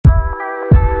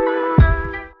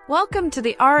Welcome to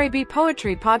the RAB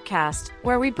Poetry Podcast,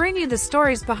 where we bring you the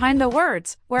stories behind the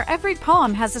words, where every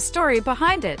poem has a story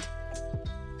behind it.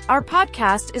 Our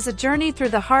podcast is a journey through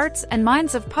the hearts and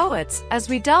minds of poets as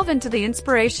we delve into the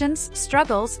inspirations,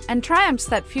 struggles, and triumphs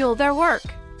that fuel their work.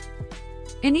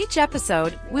 In each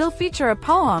episode, we'll feature a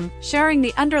poem, sharing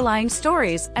the underlying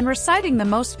stories and reciting the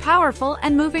most powerful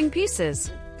and moving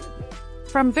pieces.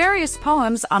 From various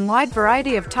poems on wide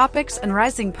variety of topics and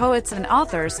rising poets and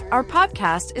authors, our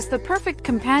podcast is the perfect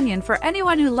companion for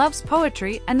anyone who loves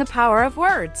poetry and the power of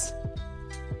words.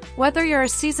 Whether you're a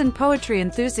seasoned poetry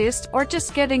enthusiast or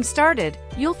just getting started,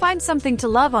 you'll find something to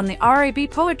love on the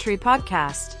RAB Poetry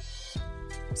Podcast.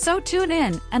 So tune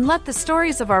in and let the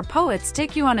stories of our poets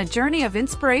take you on a journey of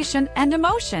inspiration and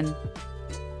emotion.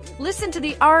 Listen to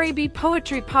the RAB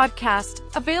Poetry Podcast,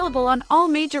 available on all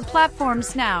major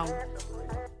platforms now.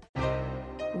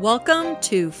 Welcome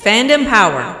to Fandom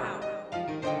Power.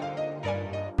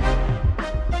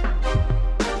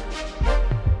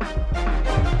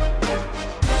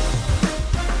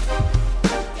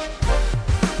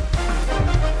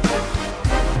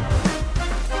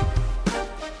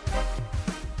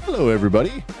 Hello,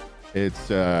 everybody. It's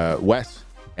Wes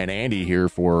and Andy here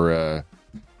for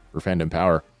Fandom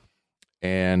Power,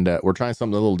 and we're trying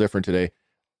something a little different today. I don't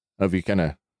know if you kind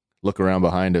of look around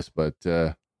behind us, but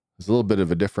it's a little bit of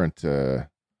a different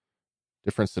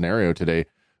scenario today.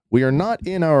 We are not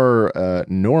in our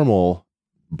normal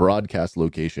broadcast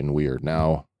location. We are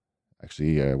now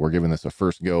actually we're giving this a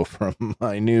first go from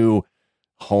my new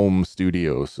home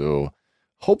studio. So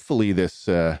hopefully this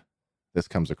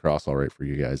comes across all right for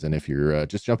you guys. And if you're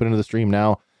just jumping into the stream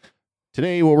now,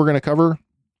 today what we're going to cover,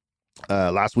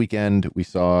 last weekend we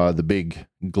saw the big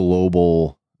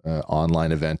global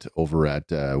online event over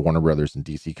at Warner Brothers and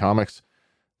DC Comics.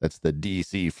 That's the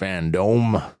DC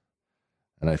Fandom.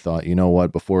 And I thought, you know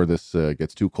what, before this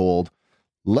gets too cold,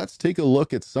 let's take a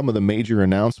look at some of the major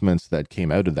announcements that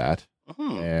came out of that.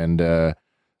 And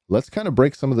let's kind of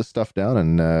break some of the stuff down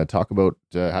and talk about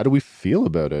how do we feel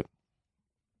about it.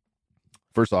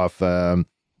 First off,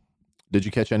 did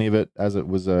you catch any of it as it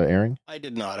was airing? I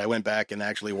did not. I went back and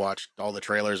actually watched all the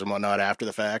trailers and whatnot after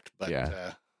the fact. But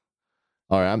yeah.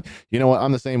 All right. You know what?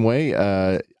 I'm the same way.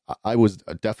 I was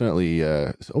definitely.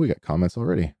 We got comments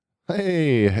already.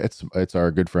 Hey, it's our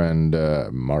good friend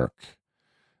Mark.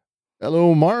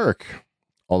 Hello, Mark.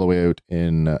 All the way out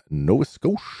in Nova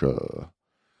Scotia.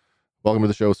 Welcome to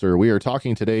the show, sir. We are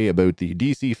talking today about the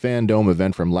DC Fandom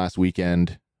event from last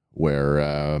weekend, where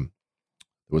there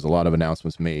was a lot of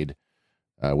announcements made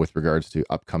with regards to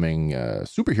upcoming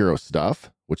superhero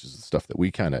stuff, which is the stuff that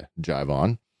we kind of jive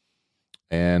on.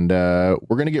 And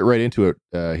we're going to get right into it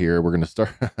here. We're going to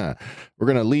start, we're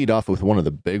going to lead off with one of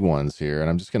the big ones here. And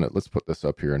I'm just going to, let's put this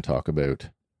up here and talk about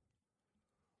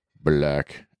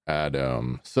Black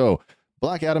Adam. So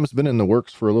Black Adam's been in the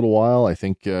works for a little while. I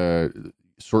think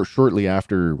shortly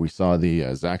after we saw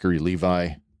the Zachary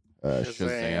Levi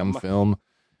Shazam film,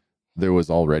 there was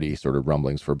already sort of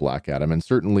rumblings for Black Adam. And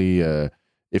certainly,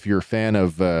 if you're a fan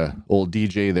of old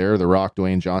DJ there, The Rock,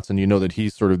 Dwayne Johnson, you know that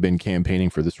he's sort of been campaigning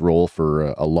for this role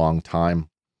for a long time,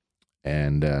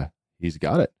 and he's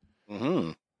got it.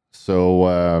 Mm-hmm.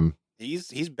 So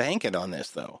he's banking on this,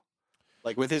 though.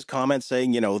 Like with his comments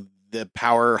saying, you know, the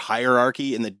power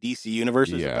hierarchy in the DC universe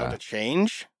is about to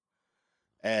change,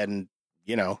 and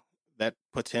you know that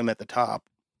puts him at the top.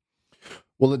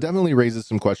 Well, it definitely raises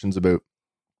some questions about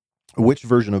which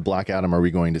version of Black Adam are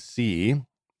we going to see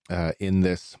in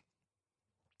this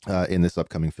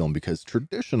upcoming film, because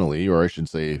traditionally, or I should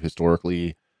say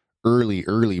historically,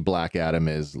 early Black Adam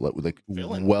is like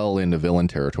well into villain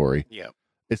territory. Yeah,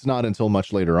 it's not until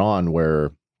much later on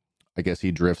where I guess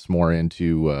he drifts more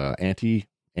into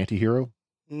anti-hero.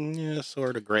 Yeah,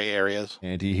 sort of gray areas.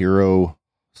 Anti-hero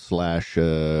 /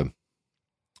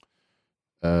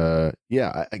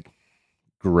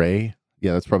 gray.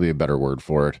 Yeah, that's probably a better word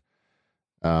for it.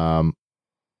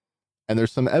 And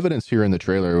there's some evidence here in the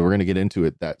trailer, we're going to get into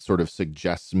it, that sort of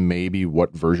suggests maybe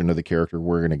what version of the character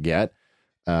we're going to get.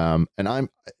 And I'm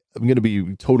going to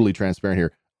be totally transparent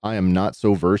here. I am not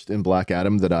so versed in Black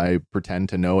Adam that I pretend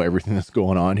to know everything that's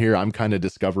going on here. I'm kind of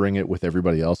discovering it with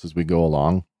everybody else as we go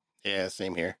along. Yeah,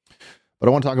 same here. But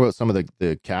I want to talk about some of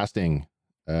the casting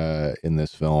in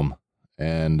this film.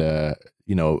 And,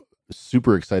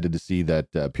 super excited to see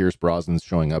that Pierce Brosnan's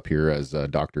showing up here as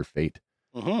Dr. Fate.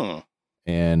 Mm-hmm.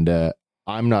 And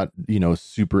I'm not,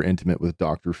 super intimate with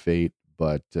Dr. Fate,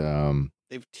 but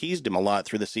they've teased him a lot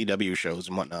through the CW shows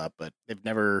and whatnot, but they've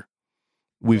never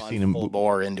seen him full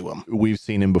bore into him. We've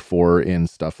seen him before in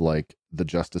stuff like the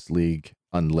Justice League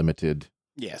Unlimited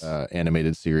Yes.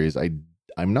 Animated series.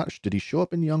 I'm not. Did he show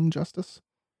up in Young Justice?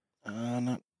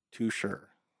 Not too sure.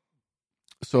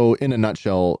 So, in a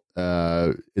nutshell,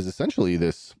 is essentially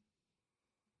this.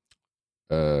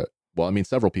 Well, I mean,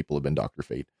 several people have been Dr.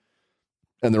 Fate,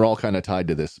 and they're all kind of tied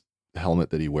to this helmet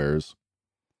that he wears,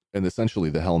 and essentially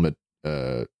the helmet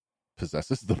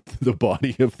possesses the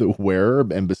body of the wearer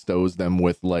and bestows them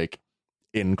with like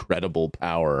incredible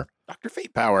power. Dr.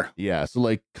 Fate power. Yeah, so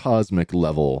like cosmic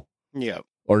level. Yeah.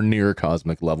 Or near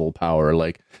cosmic level power.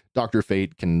 Like Dr.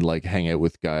 Fate can like hang out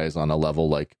with guys on a level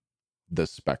like the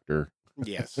Spectre.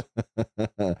 Yes.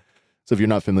 So if you're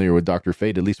not familiar with Dr.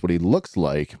 Fate, at least what he looks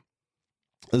like,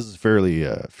 this is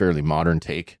fairly modern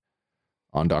take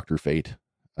on Dr. Fate.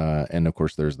 And of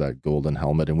course there's that golden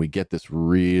helmet, and we get this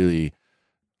really,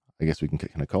 I guess we can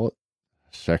kind of call it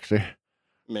sexy.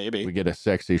 Maybe. We get a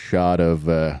sexy shot of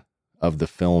the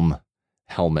film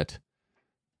helmet.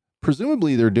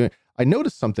 Presumably they're doing, I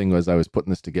noticed something as I was putting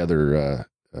this together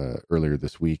earlier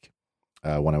this week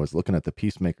when I was looking at the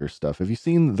Peacemaker stuff. Have you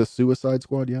seen the Suicide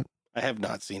Squad yet? I have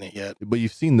not seen it yet. But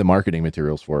you've seen the marketing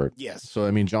materials for it. Yes. So,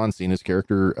 I mean, John Cena's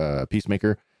character,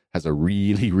 Peacemaker, has a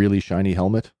really, really shiny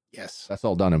helmet. Yes. That's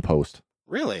all done in post.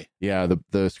 Really? Yeah,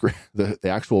 the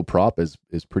actual prop is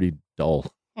pretty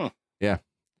dull. Yeah.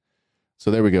 So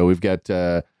there we go. We've got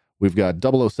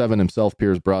 007 himself,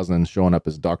 Pierce Brosnan, showing up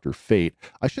as Dr. Fate.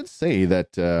 I should say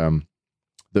that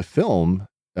the film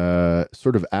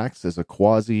sort of acts as a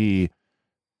quasi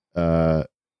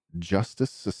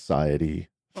Justice Society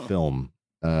film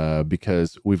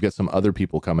because we've got some other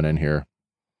people coming in here.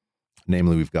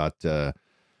 Namely, we've got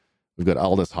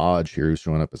Aldous Hodge here, who's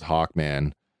showing up as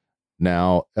Hawkman.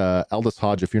 Now, Aldous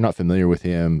Hodge, if you're not familiar with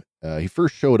him, he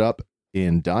first showed up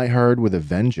in Die Hard with a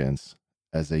Vengeance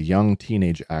as a young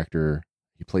teenage actor.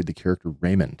 He played the character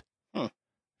Raymond. If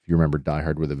you remember Die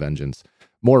Hard with a Vengeance.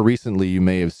 More recently, you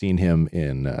may have seen him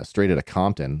in Straight Outta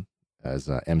Compton as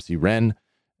MC Ren,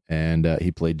 and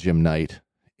he played Jim Knight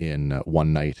in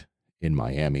One Night in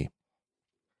Miami.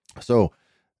 So,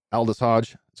 Aldous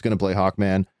Hodge is going to play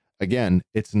Hawkman. Again,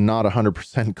 it's not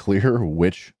 100% clear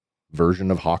which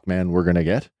version of Hawkman we're going to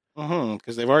get.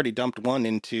 Because they've already dumped one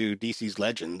into DC's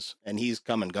Legends, and he's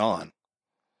come and gone.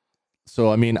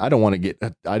 So, I mean, I don't want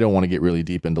to get really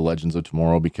deep into Legends of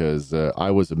Tomorrow because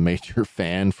I was a major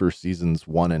fan for seasons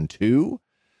 1 and 2.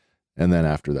 And then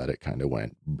after that, it kind of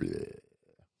went bleh.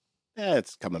 Yeah,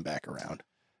 it's coming back around.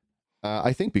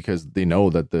 I think because they know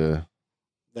that the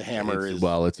hammer is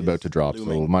about to drop.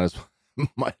 looming. So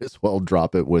might as well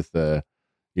drop it with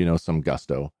some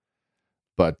gusto.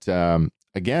 But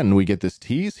again, we get this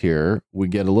tease here. We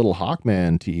get a little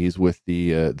Hawkman tease with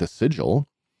the sigil.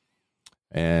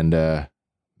 And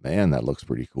man, that looks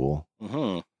pretty cool.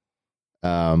 It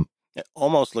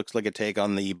almost looks like a take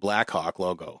on the Blackhawk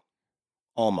logo.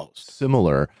 Almost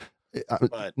similar.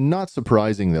 But not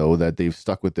surprising though that they've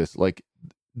stuck with this. Like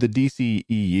the DC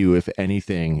EU, if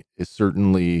anything, is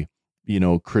certainly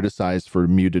criticized for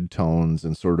muted tones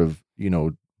and sort of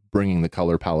bringing the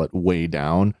color palette way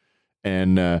down.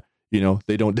 And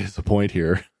they don't disappoint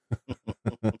here.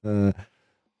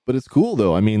 But it's cool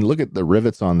though. I mean, look at the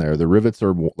rivets on there. The rivets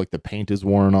are like the paint is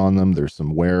worn on them. There's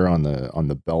some wear on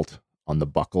the belt, on the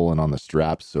buckle, and on the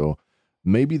straps. So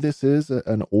maybe this is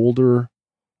an older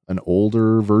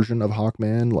version of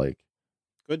Hawkman. Like,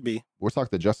 could be. We're talking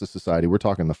the Justice Society. We're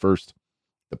talking the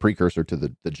precursor to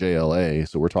the JLA.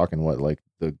 So we're talking like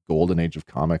the golden age of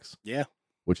comics. Yeah.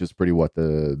 Which is pretty much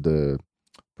the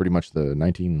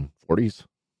 1940s.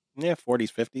 Yeah,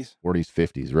 40s, 50s. 40s,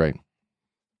 50s, right.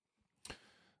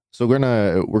 So we're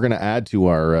gonna add to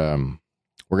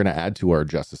our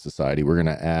Justice Society. We're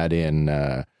gonna add in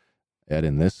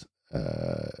this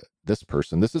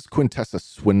person. This is Quintessa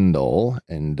Swindle,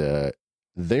 and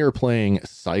they are playing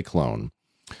Cyclone.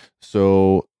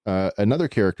 So another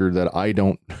character that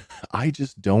I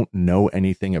just don't know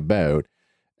anything about.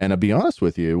 And I'll be honest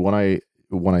with you, when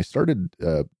I started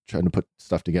trying to put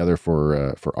stuff together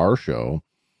for our show,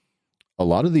 a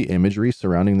lot of the imagery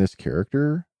surrounding this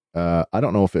character, I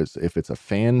don't know if it's a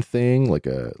fan thing, like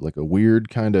a weird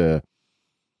kind of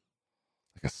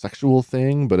like a sexual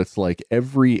thing, but it's like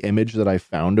every image that I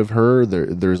found of her,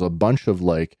 there's a bunch of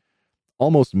like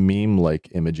almost meme like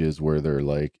images where they're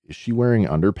like, is she wearing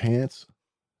underpants?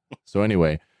 So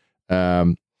anyway,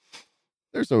 there's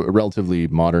a relatively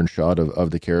modern shot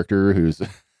of the character who's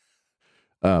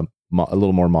a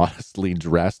little more modestly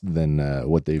dressed than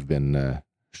what they've been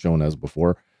shown as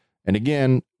before. And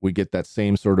again, we get that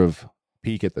same sort of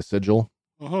peek at the sigil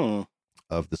of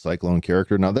the Cyclone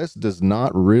character. Now, this does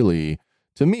not really,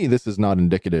 to me, this is not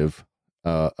indicative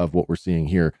of what we're seeing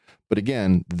here. But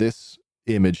again, this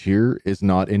image here is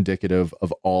not indicative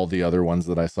of all the other ones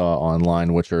that I saw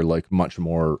online, which are like much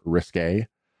more risque.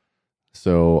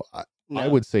 So I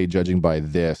would say, judging by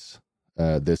this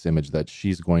image, that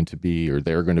she's going to be, or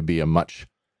they're going to be a much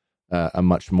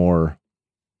more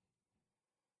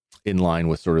in line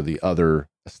with sort of the other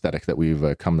aesthetic that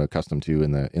we've come accustomed to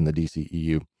in the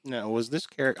DCEU. Now, was this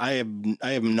character? I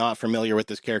am not familiar with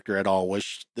this character at all.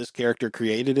 Was this character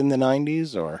created in the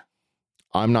 90s, or?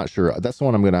 I'm not sure. That's the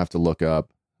one I'm going to have to look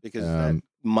up, because that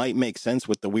might make sense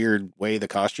with the weird way the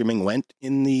costuming went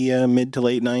in the mid to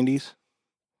late 90s.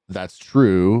 That's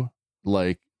true.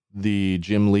 Like the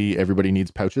Jim Lee, everybody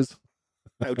needs pouches.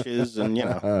 And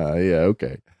yeah,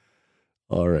 okay.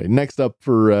 All right. Next up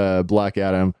for Black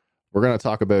Adam, we're going to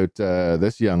talk about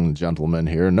this young gentleman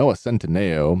here, Noah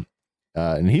Centineo.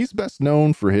 And he's best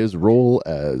known for his role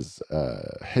as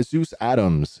Jesus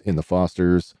Adams in The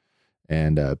Fosters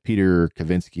and Peter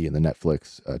Kavinsky in the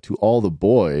Netflix To All the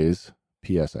Boys,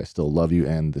 P.S. I Still Love You,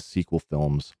 and the sequel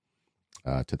films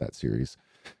to that series.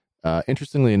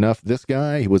 Interestingly enough, this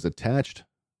guy, he was attached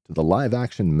to the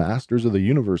live-action Masters of the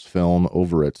Universe film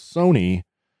over at Sony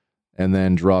and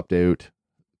then dropped out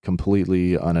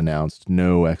completely unannounced,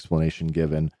 no explanation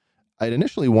given. I'd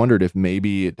initially wondered if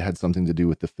maybe it had something to do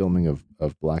with the filming of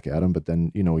Black Adam, but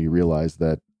then, you realize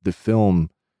that the film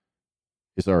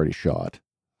is already shot.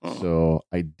 So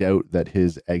I doubt that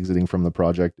his exiting from the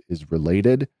project is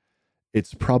related.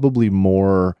 It's probably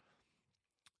more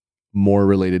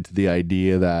related to the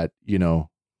idea that,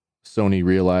 Sony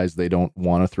realized they don't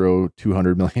want to throw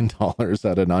 $200 million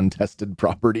at an untested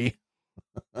property.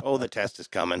 Oh, the test is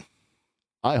coming.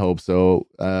 I hope so.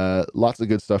 Lots of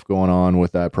good stuff going on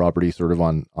with that property sort of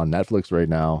on Netflix right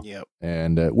now. Yep.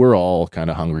 And we're all kind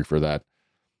of hungry for that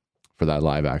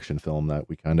live action film that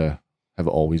we kind of have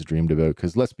always dreamed about.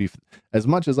 Because let's be, as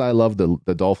much as I love the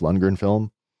Dolph Lundgren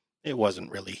film, it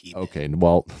wasn't really He-Man. Okay,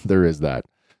 well, there is that.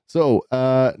 So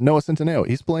Noah Centineo,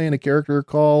 he's playing a character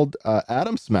called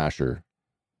Atom Smasher.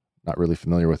 Not really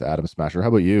familiar with Atom Smasher. How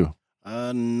about you?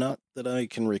 Not that I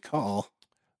can recall.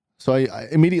 So I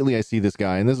immediately I see this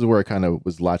guy, and this is where I kind of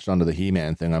was latched onto the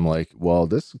He-Man thing. I'm like, well,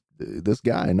 this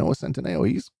guy, Noah Centineo,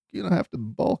 he's gonna have to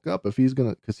bulk up if he's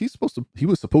gonna, because he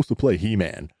was supposed to play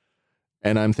He-Man,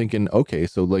 and I'm thinking, okay,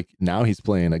 so like now he's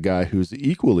playing a guy who's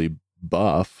equally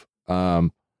buff. I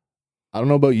don't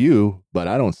know about you, but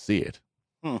I don't see it.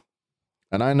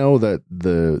 And I know that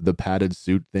the padded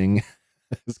suit thing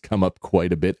has come up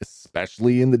quite a bit,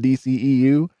 especially in the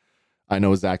DCEU. I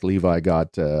know Zach Levi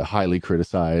got highly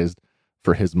criticized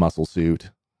for his muscle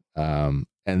suit. And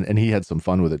he had some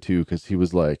fun with it too, because he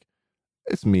was like,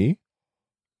 it's me.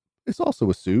 It's also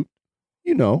a suit,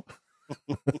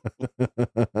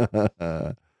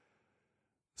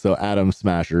 So Atom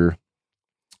Smasher.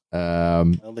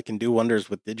 Well, they can do wonders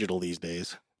with digital these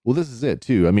days. Well, this is it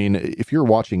too. I mean, if you're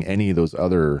watching any of those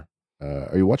other,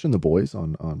 are you watching The Boys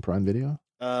on Prime Video?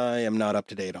 I am not up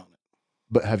to date on it.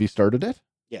 But have you started it?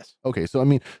 Yes. Okay, so I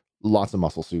mean, lots of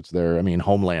muscle suits there. I mean,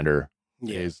 Homelander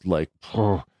is like,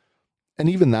 and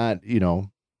even that,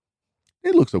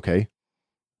 it looks okay.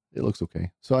 It looks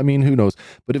okay. So I mean, who knows?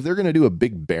 But if they're gonna do a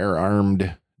big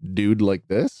bare-armed dude like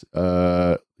this,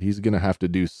 he's gonna have to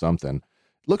do something.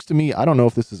 It looks to me, I don't know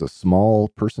if this is a small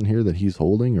person here that he's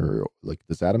holding, or like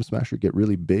does Atom Smasher get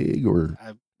really big, or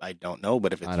I don't know.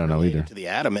 But if it's I don't know either to the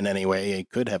Atom in any way, it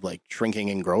could have like shrinking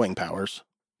and growing powers.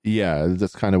 Yeah,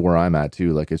 that's kind of where I'm at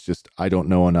too. Like, it's just I don't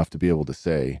know enough to be able to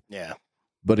say. Yeah.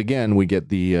 But again, we get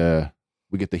the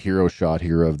hero shot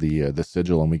here of the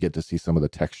sigil, and we get to see some of the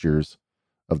textures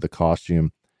of the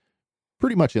costume,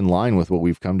 pretty much in line with what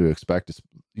we've come to expect.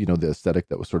 The aesthetic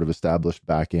that was sort of established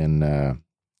back in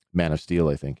Man of Steel,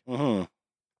 I think. Mm-hmm.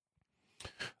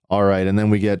 All right, and then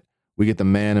we get the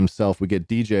man himself. We get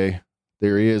DJ.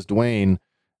 There he is, Dwayne,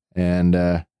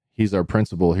 and he's our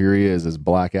principal. Here he is as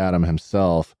Black Adam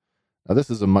himself. Now, this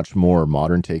is a much more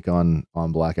modern take on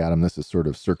Black Adam. This is sort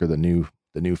of circa the new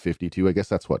 52. I guess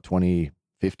that's what,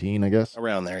 2015, I guess?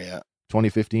 Around there, yeah.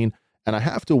 2015. And I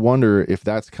have to wonder if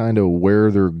that's kind of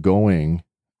where they're going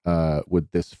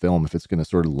with this film, if it's going to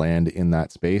sort of land in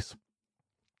that space.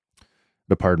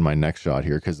 But pardon my next shot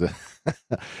here, because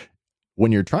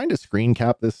when you're trying to screen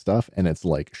cap this stuff and it's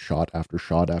like shot after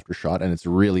shot after shot and it's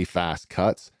really fast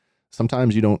cuts,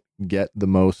 sometimes you don't get the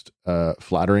most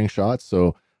flattering shots.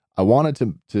 So I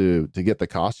wanted to get the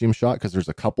costume shot, because there's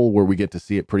a couple where we get to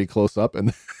see it pretty close up,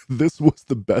 and this was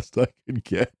the best I could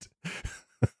get.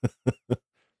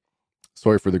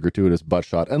 Sorry for the gratuitous butt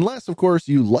shot, unless of course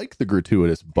you like the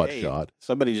gratuitous butt shot.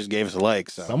 Somebody just gave us a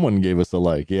like. So. Someone gave us a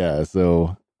like, yeah.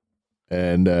 So,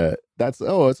 and it's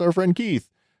our friend Keith.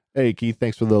 Hey, Keith,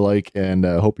 thanks for the like, and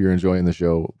hope you're enjoying the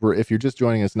show. If you're just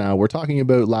joining us now, we're talking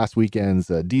about last weekend's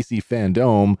DC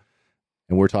Fandom,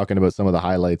 and we're talking about some of the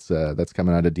highlights that's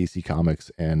coming out of DC Comics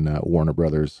and Warner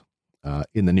Brothers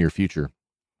in the near future.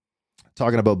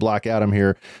 Talking about Black Adam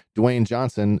here, Dwayne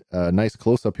Johnson, nice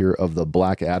close-up here of the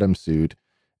Black Adam suit,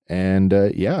 and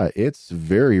yeah, it's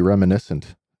very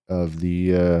reminiscent of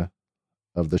the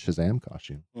Shazam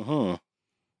costume. Mm-hmm.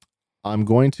 I'm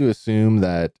going to assume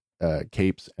that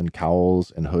capes and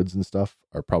cowls and hoods and stuff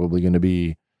are probably going to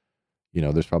be,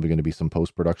 there's probably going to be some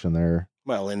post-production there.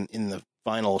 Well, in the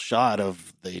final shot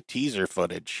of the teaser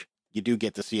footage, you do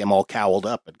get to see him all cowled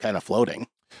up and kind of floating.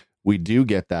 We do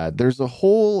get that. There's a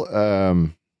whole,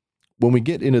 when we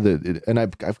get into and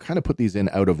I've kind of put these in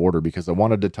out of order because I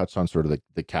wanted to touch on sort of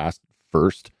the cast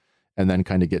first and then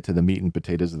kind of get to the meat and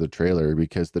potatoes of the trailer,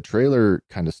 because the trailer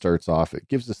kind of starts off, it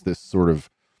gives us this sort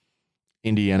of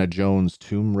Indiana Jones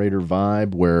Tomb Raider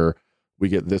vibe where we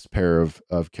get this pair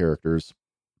of characters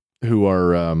who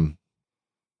are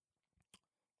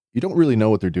you don't really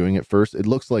know what they're doing at first. It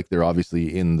looks like they're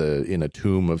obviously in a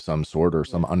tomb of some sort or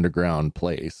some underground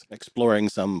place, exploring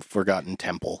some forgotten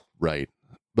temple, right?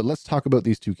 But let's talk about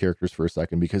these two characters for a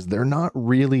second, because they're not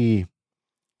really,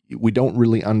 we don't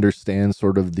really understand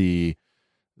sort of the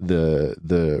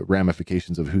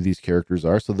ramifications of who these characters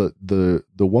are. So the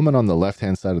woman on the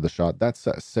left-hand side of the shot, that's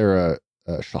Sarah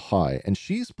Shahai, and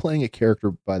she's playing a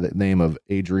character by the name of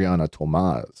Adriana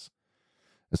Tomaz.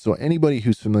 And so anybody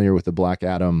who's familiar with the Black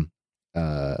Adam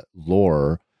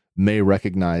lore may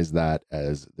recognize that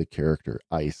as the character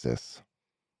Isis.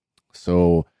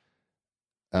 So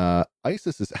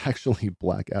Isis is actually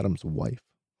Black Adam's wife.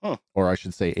 Huh. Or I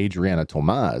should say Adriana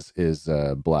Tomaz is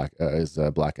Black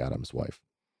Adam's wife.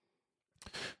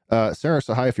 Sarah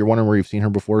Shahai, if you're wondering where you've seen her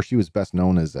before, she was best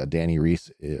known as Danny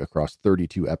Reese across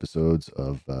 32 episodes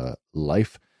of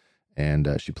Life,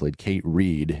 and she played Kate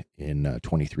Reed in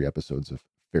 23 episodes of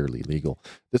Fairly Legal.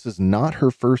 This is not her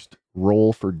first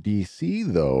role for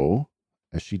DC, though,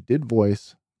 as she did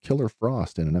voice Killer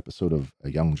Frost in an episode of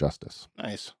Young Justice.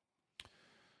 Nice.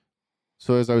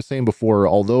 So as I was saying before,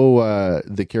 although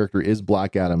the character is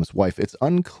Black Adam's wife, it's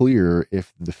unclear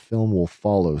if the film will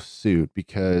follow suit,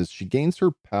 because she gains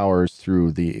her powers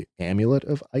through the amulet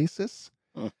of Isis.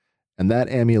 And that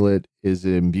amulet is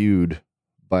imbued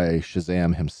by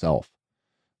Shazam himself.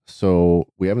 So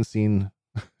we haven't seen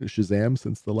Shazam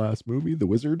since the last movie, The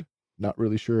Wizard. Not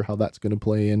really sure how that's going to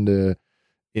play into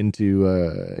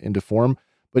form.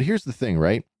 But here's the thing,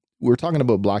 right? We're talking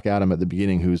about Black Adam at the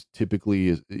beginning, who's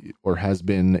typically or has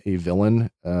been a villain,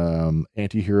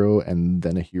 anti-hero, and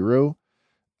then a hero.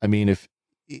 I mean,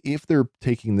 if they're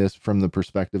taking this from the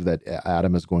perspective that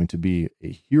Adam is going to be a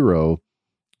hero,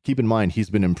 keep in mind he's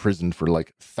been imprisoned for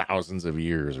like thousands of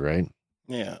years, right?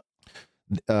 Yeah.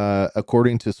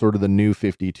 According to sort of the New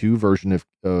 52 version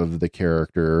of the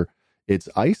character, it's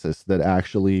Isis that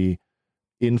actually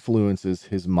influences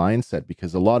his mindset,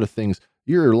 because a lot of things,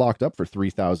 you're locked up for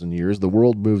 3,000 years. The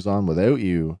world moves on without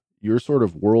you. Your sort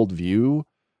of worldview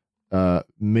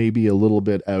may be a little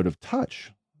bit out of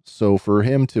touch. So for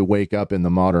him to wake up in the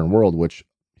modern world, which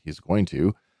he's going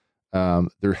to,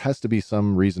 there has to be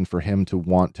some reason for him to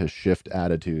want to shift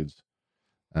attitudes.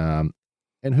 And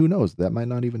who knows, that might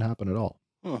not even happen at all.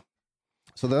 Huh.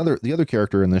 So the other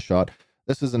character in this shot,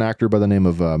 this is an actor by the name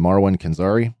of Marwan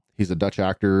Kenzari. He's a Dutch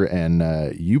actor,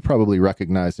 and you probably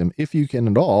recognize him, if you can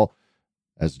at all,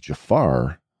 as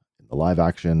Jafar in the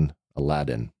live-action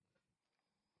Aladdin.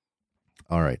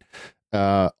 All right.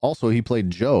 Also, he played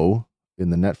Joe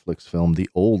in the Netflix film The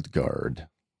Old Guard.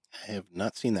 I have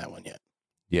not seen that one yet.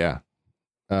 Yeah.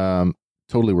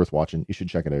 Totally worth watching. You should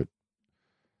check it out.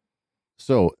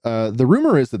 So the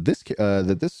rumor is that this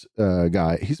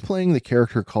guy, he's playing the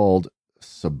character called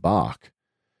Sabbac.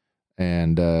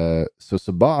 And so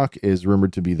Sabbac is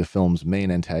rumored to be the film's main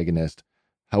antagonist.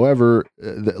 However,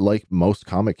 like most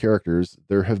comic characters,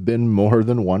 there have been more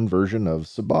than one version of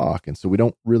Sabbac. And so we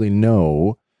don't really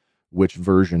know which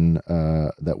version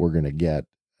that we're going to get.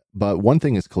 But one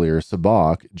thing is clear,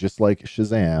 Sabbac, just like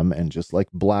Shazam and just like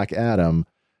Black Adam,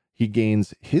 he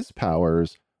gains his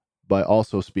powers by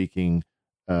also speaking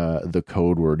the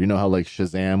code word. You know how like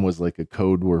Shazam was like a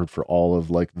code word for all of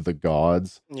like the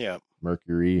gods? Yeah.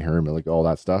 Mercury, Hermes, like all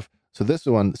that stuff. So this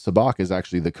one, Sabbac, is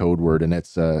actually the code word, and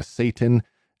it's Satan,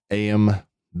 Am,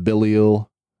 Belial,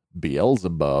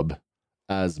 Beelzebub,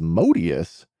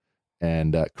 Asmodeus,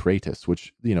 and Kratos,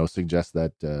 which, you know, suggests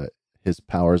that his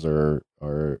powers are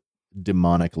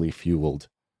demonically fueled.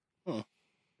 All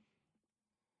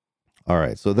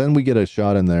right, so then we get a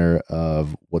shot in there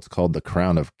of what's called the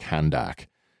Crown of Kandak.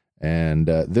 And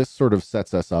this sort of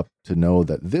sets us up to know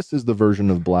that this is the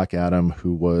version of Black Adam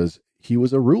he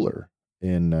was a ruler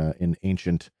in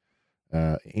ancient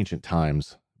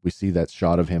times. We see that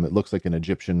shot of him. It looks like an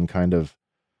Egyptian kind of,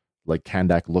 like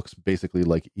Kandak looks basically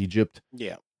like Egypt.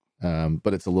 Yeah.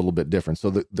 But it's a little bit different.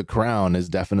 So the crown is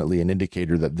definitely an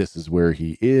indicator that this is where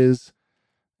he is.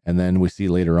 And then we see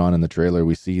later on in the trailer,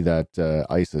 we see that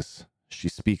Isis, she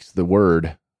speaks the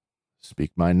word,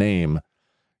 speak my name,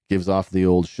 gives off the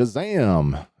old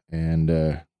Shazam,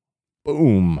 and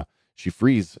boom, she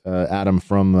frees Adam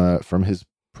from his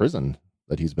prison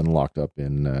that he's been locked up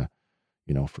in,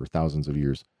 for thousands of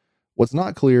years. What's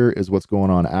not clear is what's going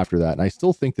on after that. And I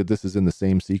still think that this is in the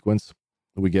same sequence.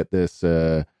 We get this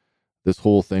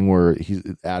whole thing where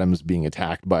Adam's being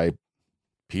attacked by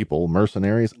people,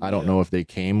 mercenaries. I don't know if they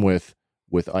came with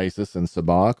Isis and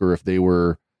Sabbac, or if they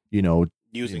were,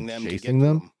 using them, chasing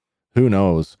them. Who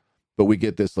knows? But we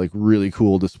get this like really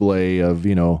cool display of,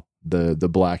 the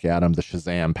Black Adam, the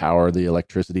Shazam power, the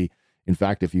electricity. In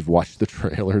fact, if you've watched the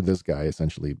trailer, this guy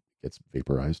essentially gets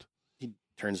vaporized. He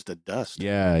turns to dust.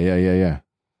 Yeah.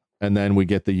 And then we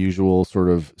get the usual sort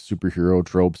of superhero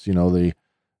tropes,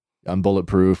 I'm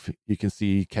bulletproof. You can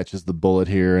see he catches the bullet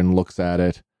here and looks at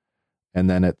it. And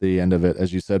then at the end of it,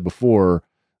 as you said before,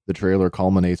 the trailer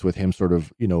culminates with him sort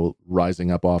of,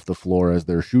 rising up off the floor as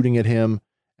they're shooting at him.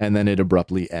 And then it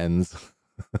abruptly ends.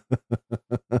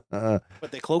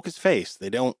 But they cloak his face. They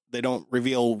don't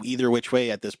reveal either which way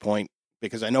at this point,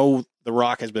 because I know The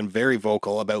Rock has been very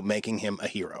vocal about making him a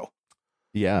hero.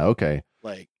 Yeah, okay.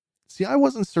 See, I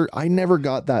wasn't certain. I never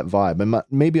got that vibe. And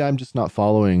maybe I'm just not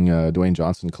following Dwayne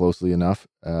Johnson closely enough.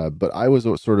 But I was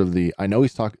sort of I know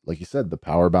he's talking, like you said, the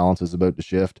power balance is about to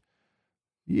shift.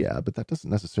 Yeah, but that doesn't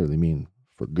necessarily mean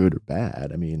for good or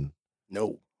bad. I mean,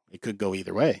 no, it could go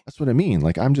either way. That's what I mean.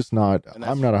 Like, I'm not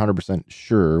 100%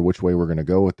 sure which way we're going to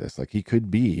go with this. Like, he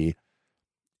could be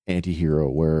anti-hero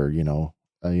where, I'm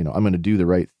going to do the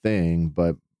right thing,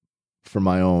 but for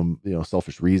my own,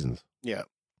 selfish reasons. Yeah.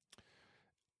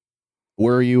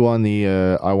 Where are you on the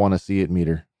I want to see it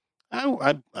meter?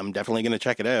 I'm definitely going to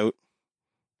check it out.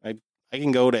 I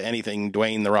can go to anything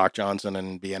Dwayne The Rock Johnson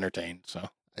and be entertained. So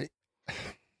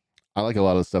I like a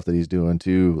lot of the stuff that he's doing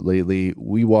too lately.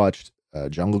 We watched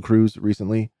Jungle Cruise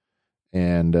recently,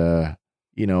 and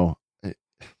he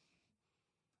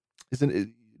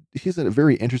has a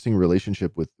very interesting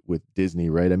relationship with Disney,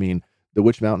 right? I mean, the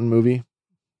Witch Mountain movie.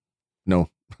 No,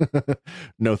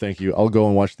 no, thank you. I'll go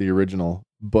and watch the original.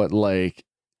 But like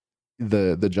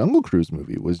the Jungle Cruise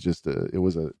movie was just it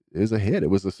was a hit. It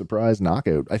was a surprise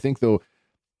knockout. I think though,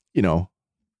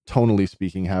 tonally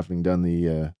speaking, having done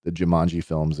the Jumanji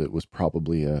films, it was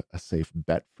probably a safe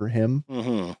bet for him.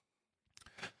 Mm-hmm.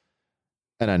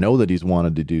 And I know that he's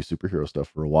wanted to do superhero stuff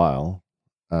for a while.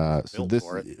 So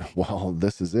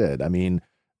this is it. I mean,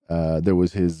 there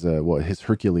was his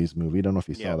Hercules movie. I don't know if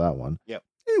you saw that one. Yep.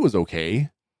 It was okay.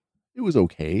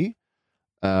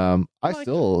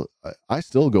 I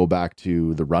still go back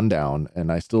to The Rundown,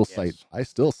 and I still cite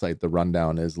The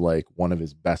Rundown as like one of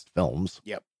his best films.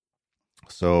 Yep.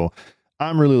 So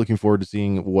I'm really looking forward to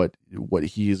seeing what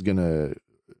he's gonna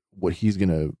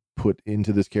put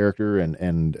into this character,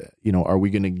 and are we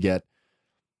gonna get?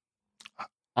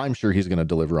 I'm sure he's gonna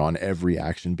deliver on every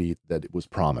action beat that it was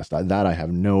promised. That I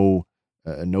have no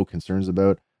concerns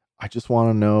about. I just want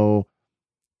to know,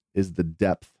 is the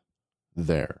depth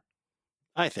there?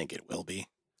 I think it will be.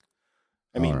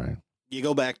 I mean, You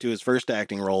go back to his first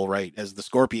acting role, right, as the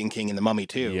Scorpion King in The Mummy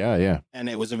 2. Yeah. And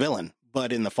it was a villain.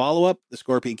 But in the follow-up, the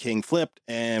Scorpion King flipped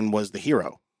and was the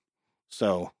hero.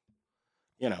 So,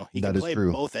 he can play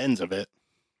both ends of it.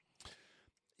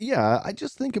 Yeah, I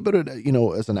just think about it,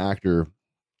 as an actor,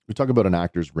 we talk about an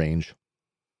actor's range.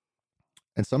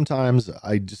 And sometimes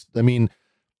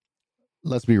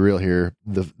let's be real here.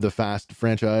 The Fast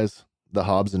franchise, the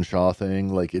Hobbs and Shaw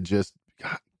thing, like it just,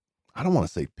 I don't want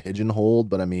to say pigeonholed,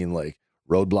 but I mean like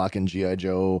Roadblock and G.I.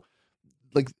 Joe,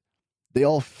 like they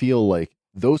all feel like,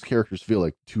 those characters feel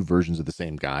like two versions of the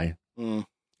same guy. Mm.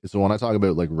 So when I talk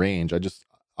about like range,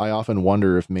 I often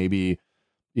wonder if maybe,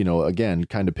 again,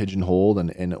 kind of pigeonholed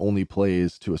and only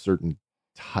plays to a certain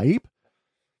type.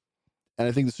 And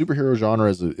I think the superhero genre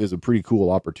is a pretty cool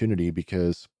opportunity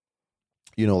because,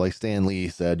 like Stan Lee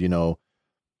said,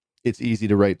 it's easy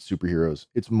to write superheroes.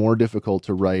 It's more difficult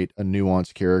to write a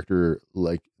nuanced character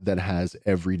like that has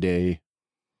everyday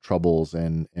troubles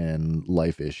and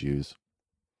life issues.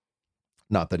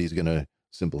 Not that he's going to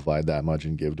simplify that much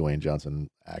and give Dwayne Johnson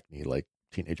acne like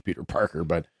teenage Peter Parker,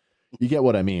 but you get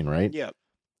what I mean, right? Yeah.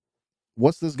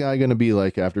 What's this guy going to be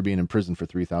like after being in prison for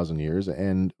 3,000 years?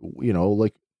 And,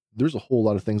 like there's a whole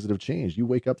lot of things that have changed. You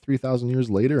wake up 3,000 years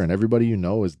later and everybody you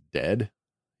know is dead.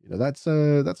 You know, that's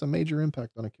a major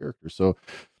impact on a character. So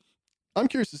I'm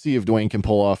curious to see if Dwayne can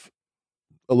pull off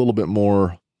a little bit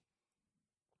more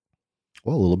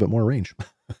range.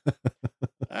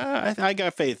 I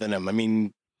got faith in him. I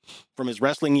mean, from his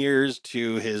wrestling years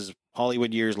to his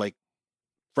Hollywood years, like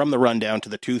from the Rundown to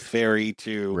the Tooth Fairy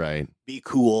to Be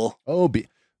Cool.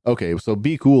 Okay, so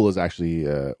Be Cool is actually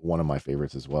one of my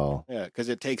favorites as well. Yeah, because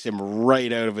it takes him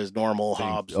right out of his normal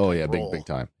Hobbs. Oh yeah, big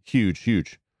time.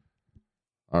 Huge.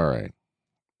 All right.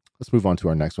 Let's move on to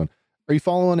our next one. Are you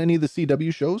following any of the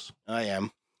CW shows? I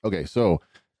am. Okay, so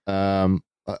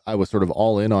I was sort of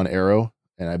all in on Arrow,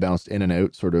 and I bounced in and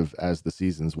out sort of as the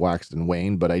seasons waxed and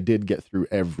waned, but I did get through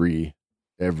every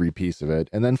piece of it.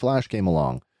 And then Flash came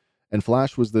along, and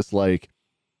Flash was this like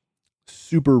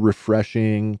super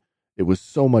refreshing. It was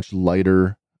so much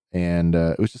lighter, and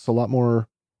it was just a lot more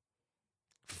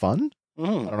fun. I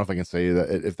don't know if I can say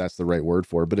that, if that's the right word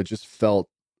for it, but it just felt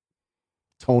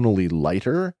tonally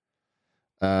lighter.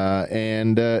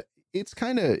 And it's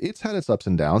had its ups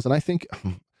and downs. And I think,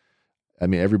 I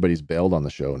mean, everybody's bailed on the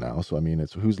show now. So, I mean,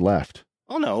 it's who's left.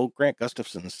 Oh no, Grant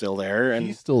Gustafson's still there. And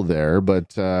he's still there,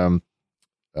 but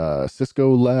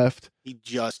Cisco left. He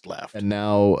just left. And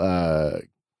now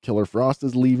Killer Frost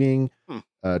is leaving.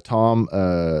 Tom,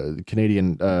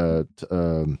 Canadian,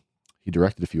 he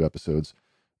directed a few episodes.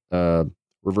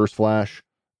 Reverse Flash,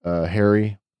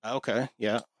 Harry. Okay,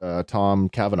 yeah. Tom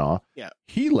Cavanaugh. Yeah.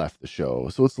 He left the show.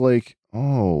 So it's like,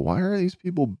 oh, why are these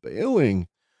people bailing?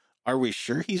 Are we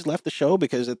sure he's left the show?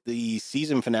 Because at the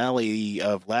season finale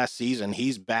of last season,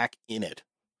 he's back in it.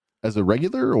 As a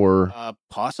regular or?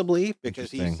 Possibly, because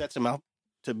he sets him up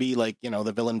to be like, you know,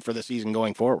 the villain for the season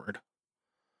going forward.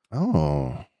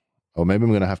 Oh, maybe I'm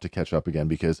going to have to catch up again,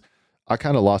 because I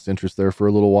kind of lost interest there for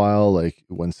a little while. Like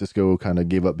when Cisco kind of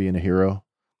gave up being a hero.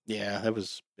 Yeah, that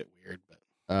was a bit weird, but.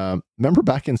 Remember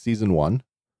back in season 1?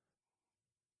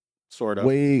 Sort of.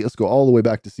 Let's go all the way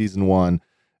back to season 1,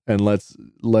 and let's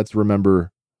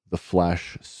remember the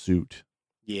Flash suit.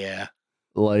 Yeah.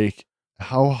 Like,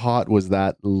 how hot was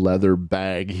that leather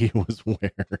bag he was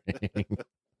wearing?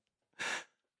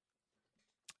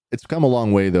 It's come a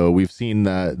long way, though. We've seen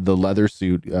the leather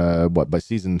suit. By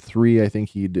season 3, I think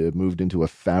he'd moved into a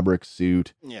fabric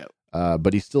suit. Yeah.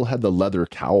 But he still had the leather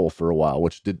cowl for a while,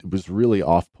 which was really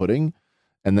off-putting.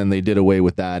 And then they did away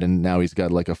with that, and now he's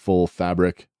got like a full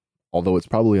fabric, although it's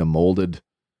probably a molded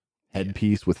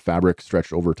headpiece with fabric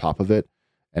stretched over top of it.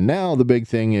 And now the big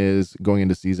thing is going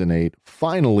into season 8,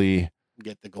 finally,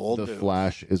 get the gold boots.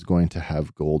 Flash is going to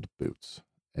have gold boots.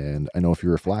 And I know if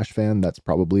you're a Flash fan, that's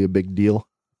probably a big deal.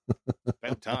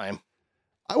 About time.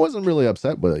 I wasn't really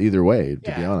upset with it either way,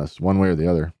 to be honest, one way or the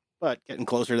other. But getting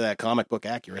closer to that comic book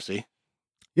accuracy.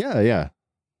 Yeah.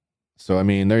 So, I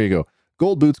mean, there you go.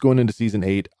 Gold boots going into season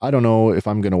 8. I don't know if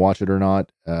I'm going to watch it or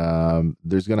not.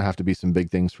 There's going to have to be some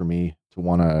big things for me to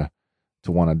want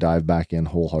to dive back in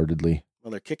wholeheartedly.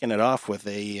 Well, they're kicking it off with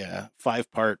a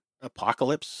 5-part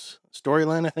Apocalypse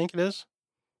storyline, I think it is.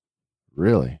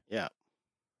 Really? Yeah.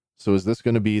 So is this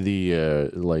going to be the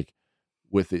like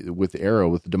with Arrow,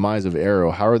 with the demise of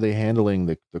Arrow? How are they handling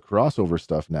the crossover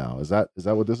stuff now? Is that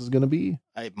what this is going to be?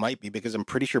 It might be, because I'm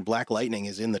pretty sure Black Lightning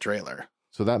is in the trailer.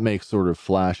 So that makes sort of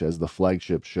Flash as the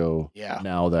flagship show. Yeah.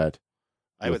 Now that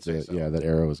I would say so. Yeah, that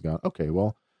Arrow is gone. Okay,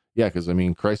 well, yeah, because I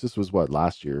mean, Crisis was what,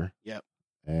 last year? Yep.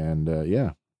 And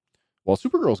yeah. Well,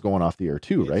 Supergirl's going off the air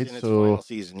too, right? In its final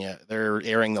season, yeah. They're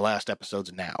airing the last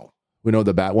episodes now. We know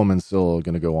the Batwoman's still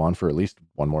going to go on for at least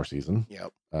one more season.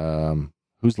 Yep.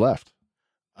 Who's left?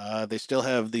 They still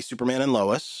have the Superman and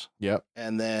Lois. Yep.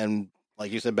 And then,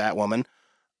 like you said, Batwoman.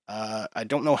 I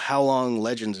don't know how long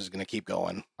Legends is going to keep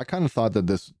going. I kind of thought that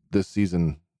this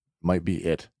season might be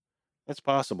it. It's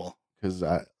possible. Because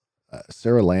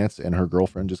Sarah Lance and her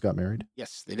girlfriend just got married.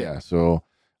 Yes, they did. Yeah, so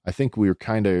I think we were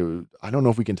kind of, I don't know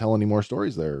if we can tell any more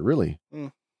stories there, really.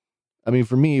 I mean,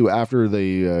 for me, after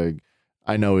they,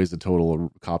 I know he's a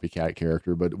total copycat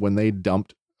character, but when they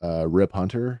dumped Rip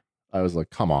Hunter, I was like,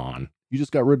 come on, you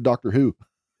just got rid of Doctor Who.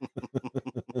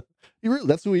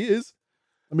 That's who he is.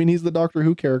 I mean, he's the Doctor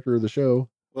Who character of the show.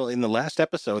 Well, in the last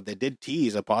episode, they did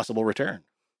tease a possible return.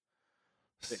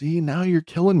 See, now you're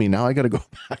killing me. Now I got to go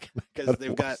back because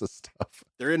they've got the stuff.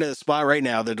 They're in a spot right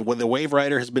now that when the Wave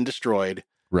Rider has been destroyed,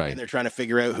 right? And they're trying to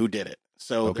figure out who did it.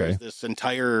 So there's this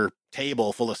entire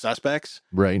table full of suspects,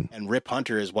 right? And Rip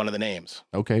Hunter is one of the names.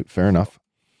 Okay, fair enough.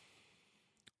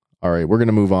 All right, we're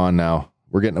gonna move on now.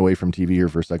 We're getting away from TV here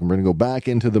for a second. We're gonna go back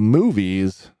into the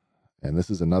movies, and this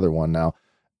is another one now.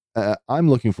 I'm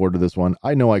looking forward to this one.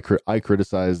 I know I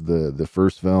criticized the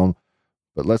first film,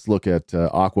 But let's look at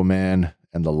Aquaman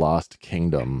and the Lost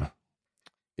Kingdom.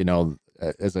 You know,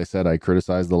 as I said, I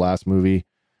criticized the last movie.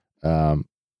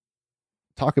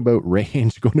 Talk about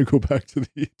range. Going to go back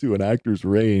to an actor's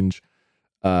range.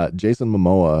 Jason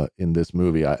Momoa in this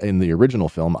movie, in the original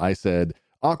film, I said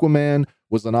Aquaman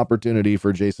was an opportunity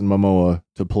for Jason Momoa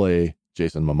to play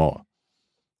Jason Momoa.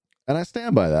 And I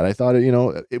stand by that. I thought,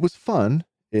 it was fun.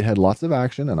 It had lots of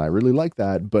action, and I really liked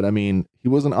that. But, I mean, he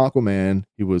wasn't Aquaman.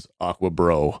 He was Aqua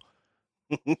Bro.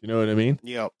 You know what I mean?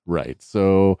 Yep. Right.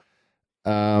 So...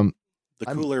 the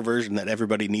cooler version that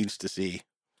everybody needs to see.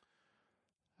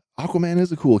 Aquaman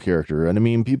is a cool character. And, I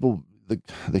mean,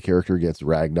 the character gets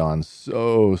ragged on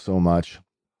so much.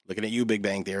 Looking at you, Big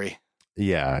Bang Theory.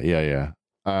 Yeah.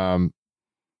 And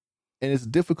it's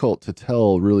difficult to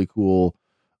tell really cool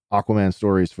Aquaman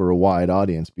stories for a wide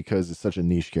audience because it's such a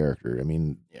niche character. I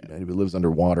mean, he lives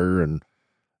underwater, and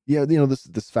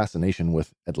this fascination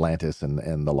with Atlantis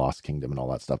and the Lost Kingdom and all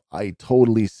that stuff. I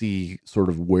totally see sort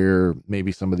of where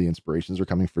maybe some of the inspirations are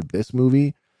coming for this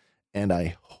movie, and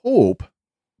I hope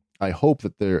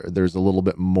that there's a little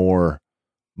bit more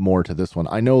to this one.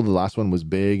 I know the last one was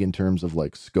big in terms of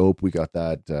like scope. We got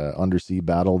that undersea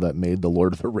battle that made the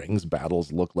Lord of the Rings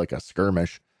battles look like a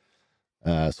skirmish.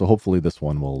 So hopefully this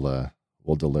one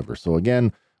will deliver. So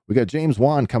again, we got James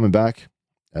Wan coming back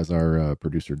as our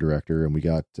producer director, and we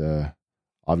got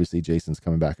obviously Jason's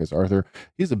coming back as Arthur.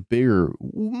 He's a bigger,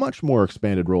 much more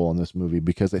expanded role in this movie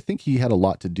because I think he had a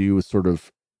lot to do with sort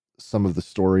of some of the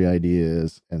story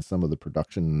ideas and some of the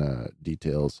production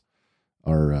details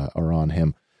are on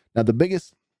him. Now the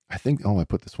biggest, I think, I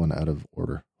put this one out of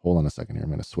order. Hold on a second here. I'm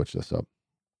going to switch this up.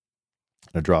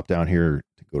 I'm going to drop down here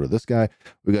to go to this guy.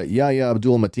 We got Yahya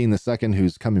Abdul-Mateen II,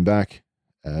 who's coming back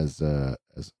as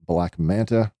Black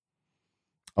Manta.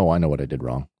 Oh, I know what I did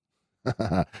wrong.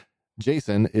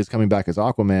 Jason is coming back as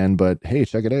Aquaman, but hey,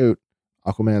 check it out.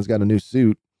 Aquaman's got a new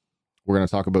suit. We're going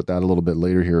to talk about that a little bit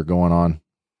later here going on.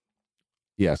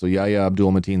 Yeah, so Yahya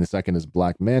Abdul-Mateen II is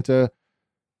Black Manta.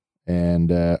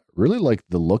 And really like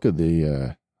the look of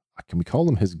the, can we call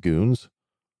them his goons?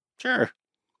 Sure.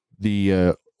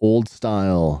 The old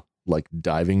style, like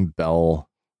diving bell,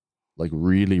 like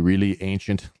really, really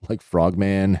ancient, like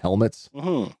frogman helmets.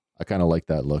 Mm-hmm. I kind of like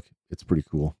that look. It's pretty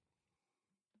cool.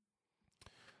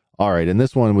 All right. And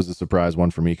this one was a surprise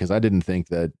one for me because I didn't think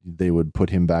that they would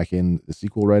put him back in the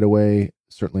sequel right away.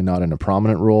 Certainly not in a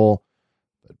prominent role.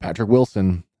 But Patrick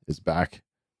Wilson is back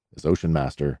as Ocean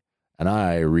Master. And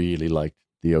I really liked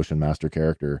the Ocean Master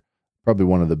character. Probably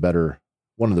one of the better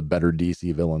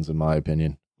DC villains, in my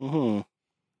opinion. Mm-hmm.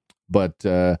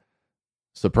 But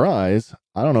surprise,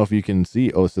 I don't know if you can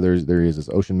see. Oh, so there he is, this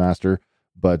Ocean Master.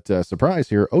 But surprise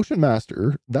here, Ocean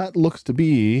Master, that looks to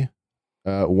be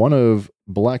one of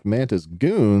Black Manta's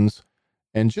goons.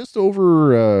 And just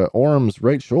over Orm's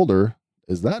right shoulder,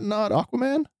 is that not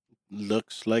Aquaman?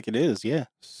 Looks like it is, yeah.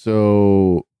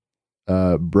 So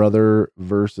brother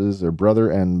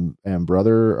and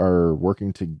brother are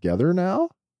working together now?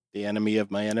 The enemy of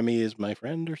my enemy is my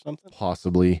friend or something?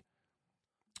 Possibly.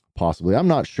 I'm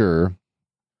not sure.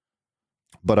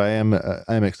 But I am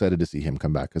excited to see him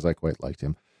come back because I quite liked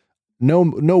him.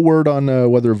 No word on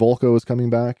whether Volko is coming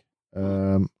back.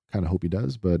 Kind of hope he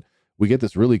does, but we get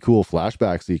this really cool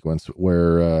flashback sequence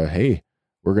where, hey,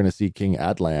 we're going to see King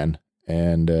Atlan,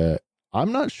 and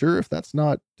I'm not sure if that's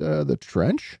not the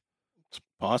Trench. It's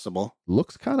possible.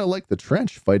 Looks kind of like the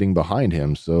Trench fighting behind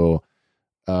him, so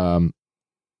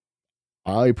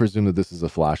I presume that this is a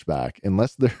flashback.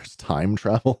 Unless there's time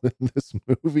travel in this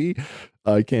movie,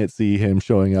 I can't see him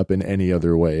showing up in any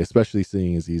other way, especially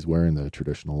seeing as he's wearing the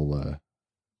traditional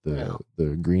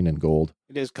the green and gold.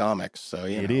 It is comics, so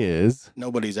it is.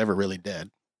 Nobody's ever really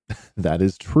dead. That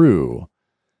is true.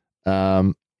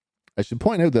 I should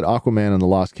point out that Aquaman and the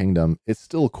Lost Kingdom is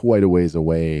still quite a ways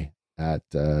away at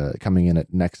coming in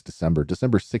at next December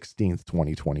 16th,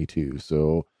 2022.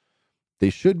 So they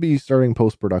should be starting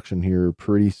post-production here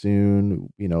pretty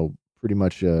soon, pretty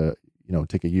much,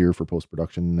 take a year for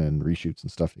post-production and reshoots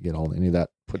and stuff to get any of that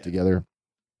put together.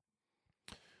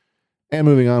 And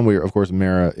moving on, of course,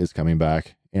 Mara is coming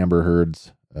back. Amber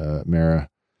Heard's Mara.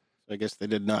 I guess they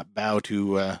did not bow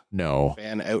to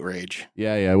fan outrage.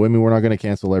 Yeah. I mean, we're not going to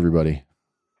cancel everybody.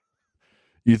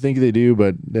 You think they do,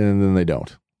 but then they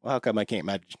don't. Well, how come I can't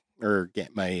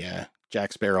get my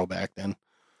Jack Sparrow back then?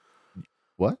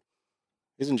 What?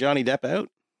 Isn't Johnny Depp out?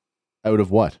 Out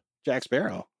of what? Jack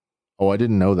Sparrow. Oh, I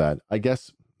didn't know that. I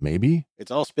guess maybe.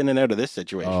 It's all spinning out of this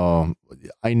situation.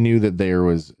 I knew that there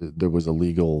was a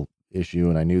legal issue,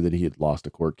 and I knew that he had lost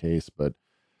a court case, but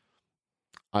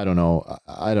I don't know.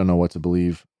 I don't know what to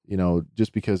believe.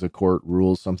 just because a court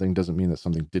rules something doesn't mean that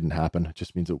something didn't happen. It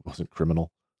just means it wasn't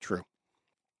criminal. True.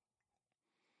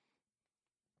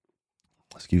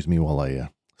 Excuse me while I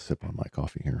sip on my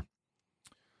coffee here.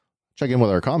 Check in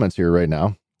with our comments here right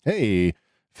now. Hey,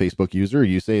 Facebook user,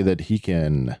 you say that he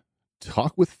can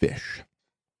talk with fish.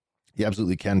 He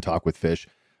absolutely can talk with fish.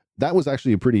 That was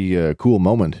actually a pretty cool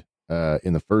moment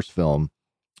in the first film.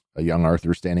 A young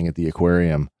Arthur standing at the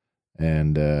aquarium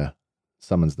and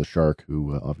summons the shark,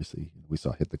 who obviously we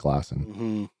saw hit the glass.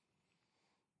 And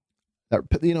that,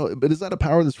 but is that a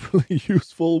power that's really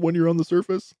useful when you're on the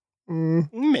surface?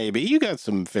 Maybe. You got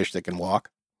some fish that can walk.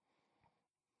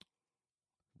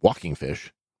 Walking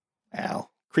fish?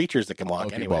 Well, creatures that can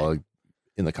walk anyway. Well,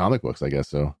 in the comic books, I guess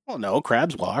so. Well, no,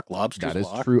 crabs walk, lobsters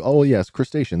walk. That is true. Oh, yes,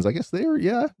 crustaceans. I guess they're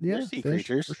sea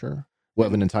creatures. For sure. We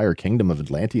have an entire kingdom of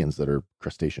Atlanteans that are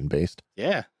crustacean-based.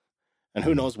 Yeah. And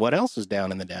who knows what else is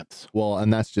down in the depths. Well,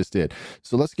 and that's just it.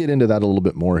 So let's get into that a little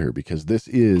bit more here, because this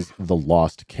is the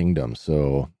Lost Kingdom.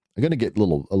 So I'm going to get a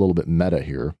little bit meta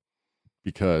here,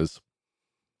 because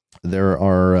there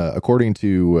are, according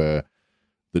to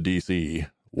the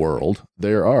DC world,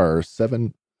 there are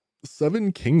seven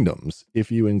kingdoms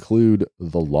if you include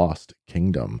the Lost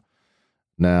Kingdom.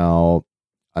 Now,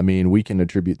 I mean, we can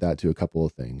attribute that to a couple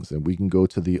of things, and we can go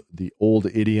to the old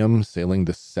idiom, sailing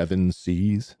the seven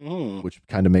seas, which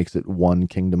kind of makes it one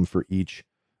kingdom for each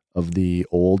of the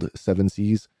old seven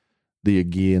seas: the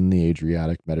Aegean, the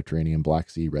Adriatic, Mediterranean, Black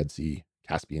Sea, Red Sea,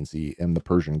 Caspian Sea, and the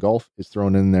Persian Gulf is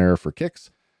thrown in there for kicks.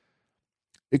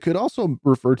 It could also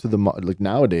refer to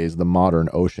nowadays, the modern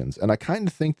oceans. And I kind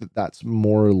of think that that's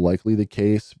more likely the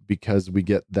case, because we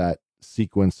get that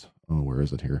sequence. Oh, where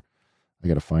is it here? I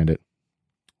got to find it.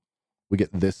 We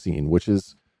get this scene, which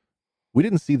is, we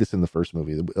didn't see this in the first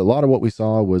movie. A lot of what we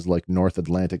saw was like North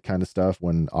Atlantic kind of stuff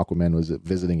when Aquaman was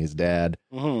visiting his dad.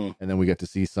 And then we got to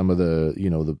see some of the,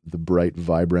 the bright,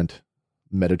 vibrant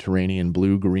Mediterranean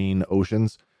blue-green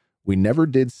oceans. We never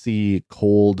did see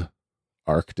cold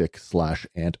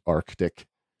Arctic/Antarctic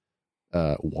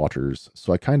waters.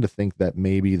 So I kind of think that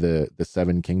maybe the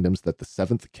seven kingdoms, that the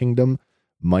seventh kingdom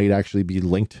might actually be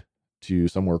linked to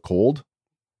somewhere cold.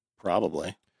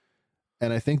 Probably.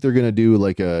 And I think they're going to do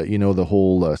like the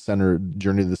whole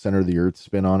journey to the center of the earth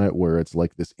spin on it, where it's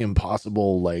like this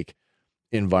impossible like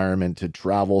environment to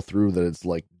travel through, that it's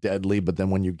like deadly, but then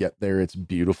when you get there, it's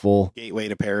beautiful. Gateway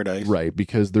to paradise. Right.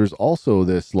 Because there's also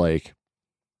this like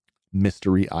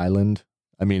mystery island.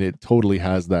 I mean, it totally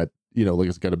has that, like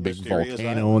it's got a big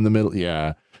volcano in the middle.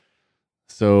 Yeah.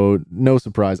 So no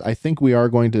surprise. I think we are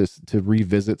going to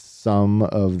revisit some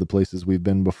of the places we've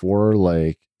been before,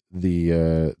 like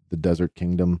the Desert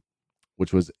Kingdom,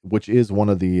 which is one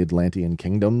of the Atlantean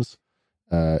kingdoms.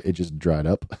 It just dried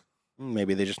up.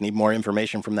 Maybe they just need more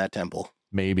information from that temple.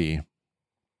 Maybe.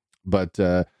 But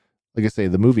like I say,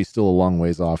 the movie's still a long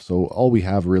ways off. So all we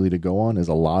have really to go on is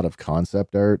a lot of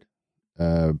concept art.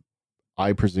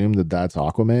 I presume that that's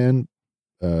Aquaman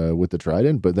with the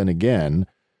trident, but then again,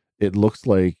 it looks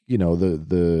like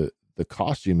the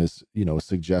costume is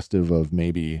suggestive of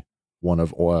maybe one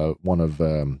of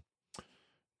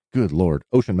good Lord,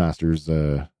 Ocean Master's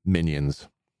minions.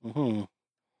 And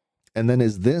then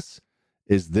is this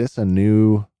a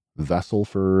new vessel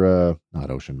for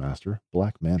not Ocean Master,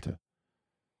 Black Manta?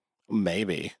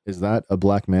 Maybe. Is that a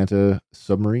Black Manta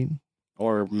submarine?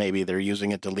 Or maybe they're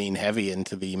using it to lean heavy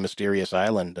into the mysterious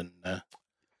island. And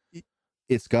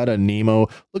it's got a Nemo.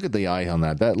 Look at the eye on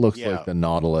that. That looks like the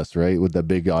Nautilus, right? With the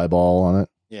big eyeball on it.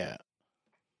 Yeah.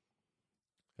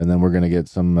 And then we're going to get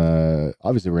some,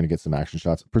 obviously we're going to get some action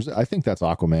shots. I think that's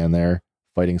Aquaman there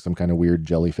fighting some kind of weird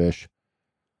jellyfish.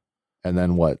 And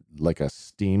then what? Like a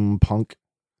steampunk?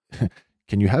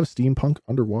 Can you have steampunk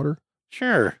underwater?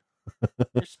 Sure.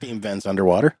 There's steam vents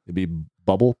underwater. It'd be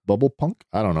bubble punk?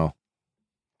 I don't know.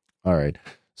 All right.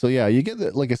 So yeah, you get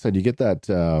that, like I said, you get that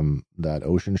that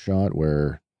ocean shot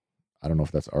where I don't know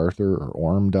if that's Arthur or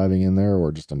Orm diving in there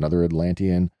or just another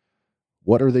Atlantean.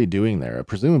 What are they doing there?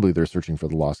 Presumably they're searching for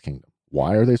the Lost Kingdom.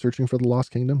 Why are they searching for the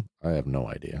Lost Kingdom? I have no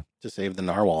idea. To save the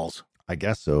narwhals. I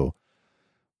guess so.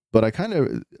 But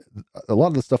a lot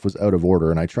of the stuff was out of order,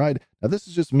 and I tried, now this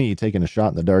is just me taking a shot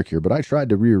in the dark here, but I tried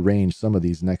to rearrange some of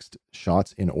these next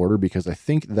shots in order because I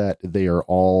think that they are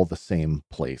all the same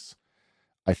place.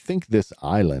 I think this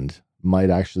island might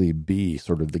actually be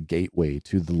sort of the gateway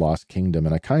to the Lost Kingdom.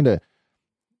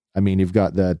 And you've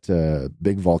got that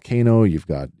big volcano, you've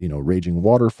got, raging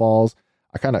waterfalls.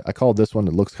 I called this one,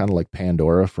 it looks kind of like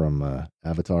Pandora from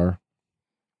Avatar.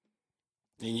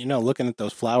 And looking at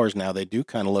those flowers now, they do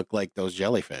kind of look like those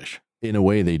jellyfish. In a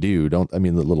way, they do. Don't I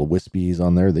mean the little wispies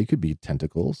on there? They could be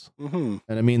tentacles. Mm-hmm.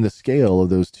 And I mean the scale of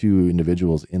those two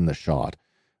individuals in the shot.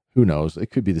 Who knows?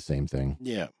 It could be the same thing.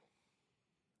 Yeah.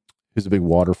 There's a big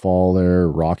waterfall there,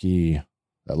 rocky.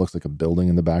 That looks like a building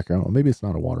in the background. Well, maybe it's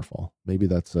not a waterfall. Maybe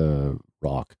that's a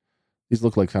rock. These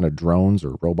look like kind of drones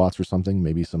or robots or something.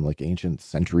 Maybe some like ancient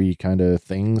century kind of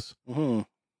things. Mm-hmm.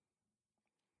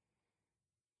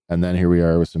 And then here we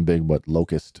are with some big,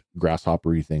 locust,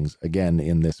 grasshoppery things. Again,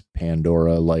 in this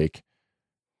Pandora, like,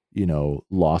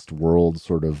 lost world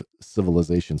sort of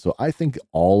civilization. So I think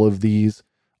all of these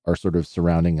are sort of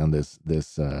surrounding on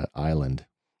this island.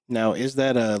 Now, is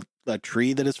that a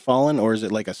tree that has fallen, or is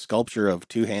it like a sculpture of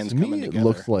two hands coming together? It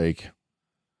looks like,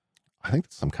 I think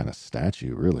it's some kind of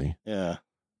statue, really. Yeah.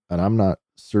 And I'm not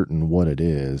certain what it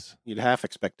is. You'd half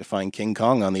expect to find King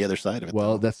Kong on the other side of it.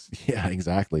 Well, yeah,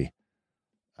 exactly.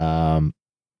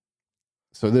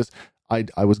 So this,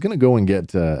 I was going to go and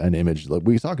get an image. Like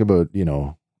we talk about,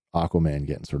 Aquaman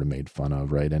getting sort of made fun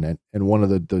of, right? And one of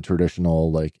the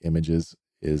traditional like images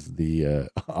is the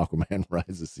Aquaman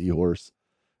rides a seahorse.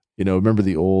 Remember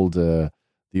the old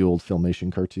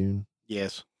Filmation cartoon?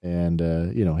 Yes. And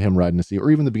him riding a sea, or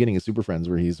even the beginning of Super Friends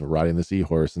where he's riding the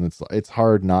seahorse, and it's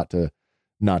hard not to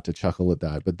chuckle at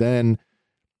that. But then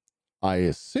I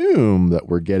assume that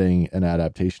we're getting an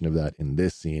adaptation of that in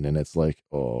this scene, and it's like,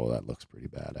 oh, that looks pretty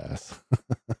badass.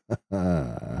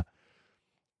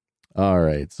 All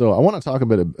right, so I want to talk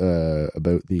about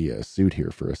the suit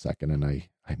here for a second, and I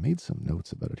made some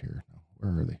notes about it here.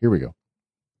 Where are they? Here we go.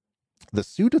 The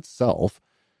suit itself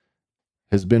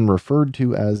has been referred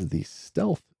to as the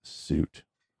stealth suit.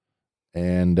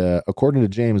 And according to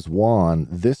James Wan,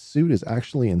 this suit is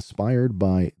actually inspired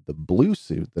by the blue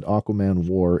suit that Aquaman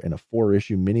wore in a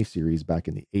 4-issue miniseries back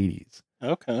in the 80s.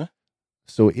 Okay.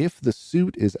 So if the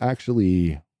suit is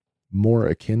actually more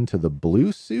akin to the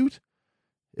blue suit,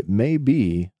 it may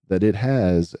be that it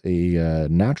has a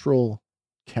natural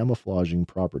camouflaging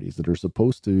properties that are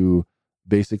supposed to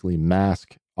basically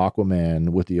mask Aquaman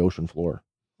with the ocean floor.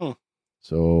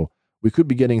 So we could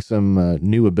be getting some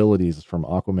new abilities from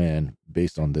Aquaman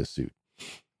based on this suit.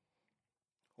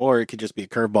 Or it could just be a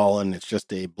curveball and it's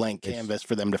just a blank canvas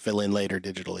for them to fill in later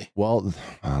digitally. Well,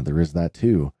 there is that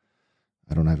too.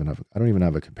 I don't even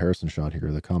have a comparison shot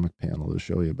here, the comic panel to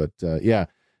show you. But yeah,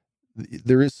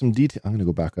 there is some detail. I'm going to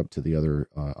go back up to the other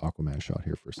Aquaman shot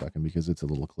here for a second because it's a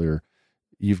little clearer.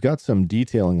 You've got some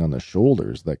detailing on the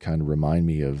shoulders that kind of remind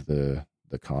me of the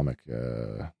comic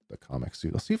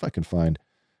suit. I'll see if I can find.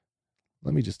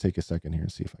 Let me just take a second here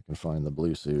and see if I can find the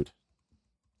blue suit.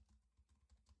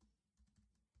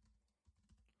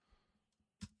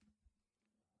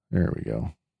 There we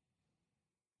go.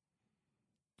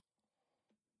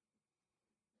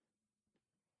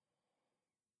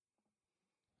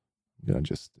 I'm going to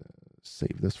just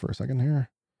save this for a second here.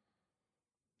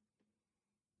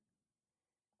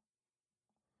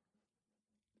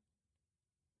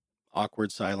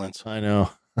 Awkward silence. I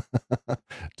know.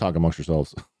 Talk amongst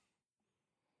yourselves.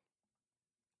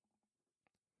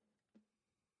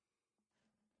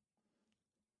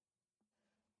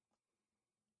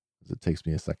 It takes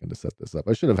me a second to set this up.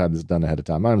 I should have had this done ahead of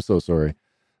time. I'm so sorry.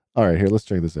 All right, here, let's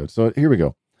check this out. So here we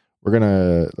go.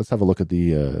 Let's have a look at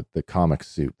the comic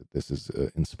suit that this is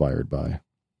inspired by.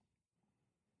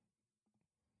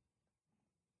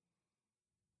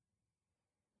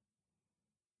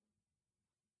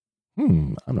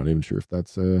 I'm not even sure if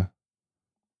that's oh,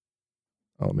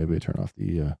 maybe I turn off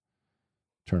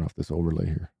this overlay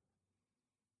here.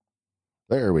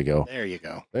 There we go. There you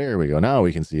go. There we go. Now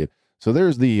we can see it. So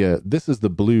there's this is the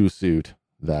blue suit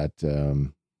that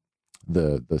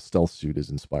the stealth suit is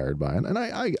inspired by, and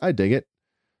I dig it.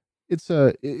 It's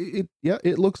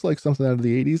it looks like something out of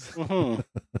the 80s.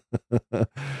 Mm-hmm.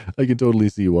 I can totally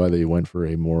see why they went for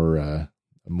a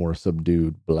more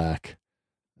subdued black,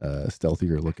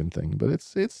 stealthier looking thing, but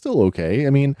it's still okay.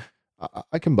 I mean,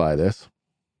 I can buy this.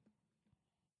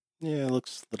 Yeah, it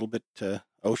looks a little bit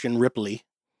Ocean Ripley.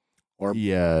 Or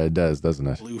yeah, it does, doesn't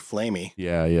it? Blue Flamey.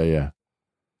 Yeah.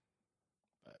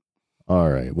 All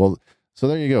right. Well, so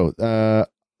there you go.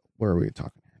 Where are we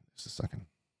talking here? Just a second.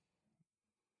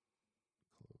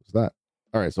 Close that.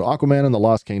 All right. So Aquaman and the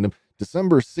Lost Kingdom,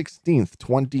 December 16th,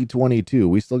 2022.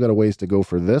 We still got a ways to go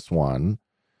for this one.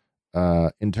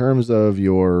 In terms of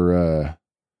your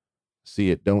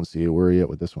see it, don't see it, where are you at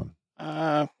with this one?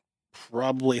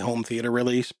 Probably home theater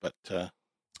release, but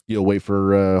you'll wait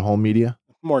for home media?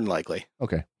 More than likely.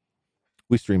 Okay.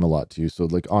 We stream a lot too. So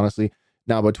like honestly,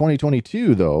 now by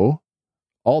 2022 though,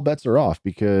 all bets are off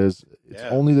because it's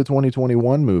only the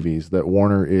 2021 movies that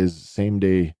Warner is same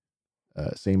day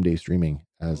streaming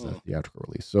as a theatrical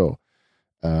release. So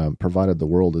provided the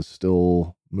world is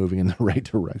still moving in the right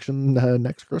direction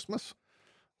next Christmas.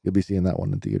 You'll be seeing that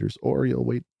one in theaters, or you'll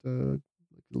wait at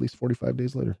least 45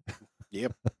 days later.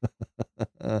 Yep.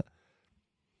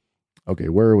 Okay,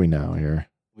 where are we now here?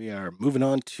 We are moving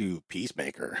on to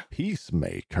Peacemaker.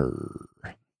 Peacemaker.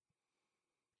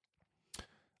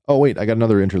 Oh wait, I got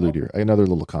another interlude here. I got another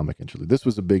little comic interlude. This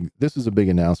is a big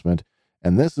announcement,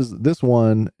 and this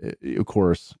one, of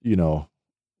course, you know,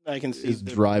 I can see is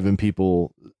driving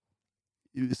people.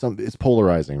 It's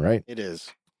polarizing, right? It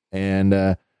is. And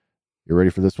you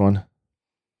ready for this one?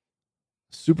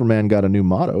 Superman got a new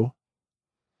motto.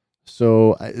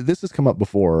 So this has come up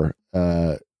before.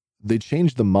 They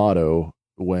changed the motto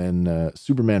when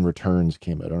Superman Returns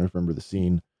came out. I don't remember the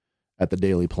scene at the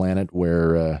Daily Planet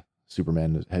where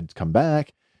Superman had come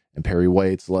back, and Perry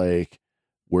White's like,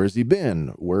 "Where's he been?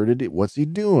 What's he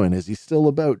doing? Is he still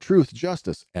about truth,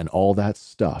 justice, and all that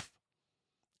stuff?"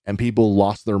 And people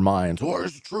lost their minds. Why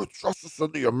is truth, justice,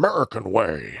 in the American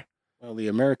way? Well, the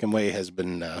American way has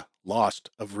been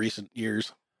lost of recent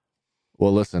years.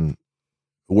 Well, listen,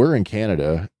 we're in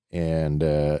Canada, and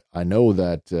I know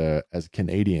that as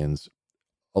Canadians,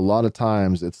 a lot of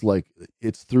times it's like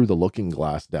it's through the looking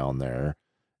glass down there,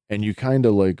 and you kind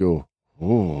of like go,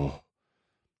 oh.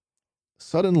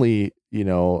 Suddenly, you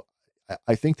know,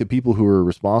 I think the people who are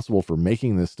responsible for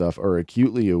making this stuff are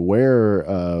acutely aware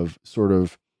of sort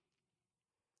of,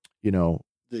 you know,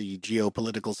 the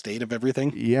geopolitical state of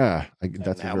everything. Yeah,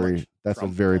 that's a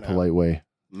very polite way.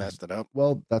 Messed it up.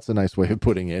 Well, that's a nice way of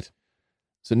putting it.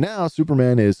 So now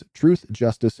Superman is truth,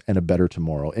 justice, and a better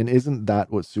tomorrow. And isn't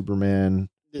that what Superman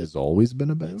has always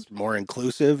been about? It's more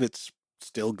inclusive. It's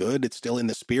still good. It's still in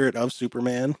the spirit of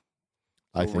Superman.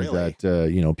 I think that,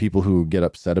 you know, people who get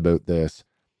upset about this,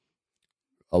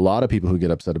 a lot of people who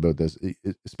get upset about this,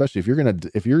 especially if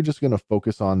you're just going to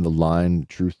focus on the line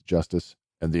truth, justice,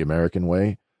 and the American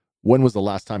way, when was the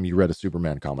last time you read a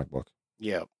Superman comic book?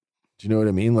 Yeah. Do you know what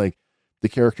I mean? Like, the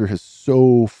character has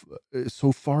so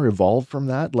far evolved from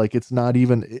that. Like, it's not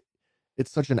even,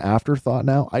 it's such an afterthought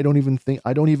now. I don't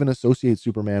even associate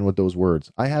Superman with those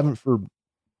words. I haven't for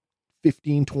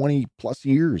 15, 20 plus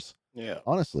years. Yeah.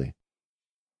 Honestly.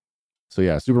 So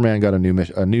yeah, Superman got a new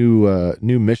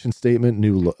mission statement,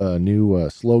 new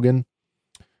slogan,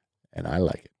 and I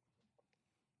like it.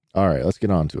 All right, let's get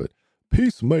on to it.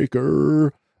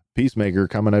 Peacemaker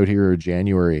coming out here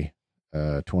January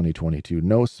 2022.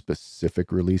 No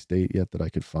specific release date yet that I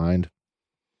could find.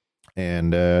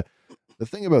 And the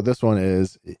thing about this one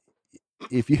is,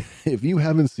 if you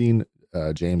haven't seen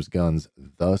James Gunn's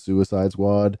The Suicide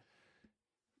Squad,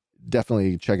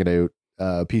 definitely check it out.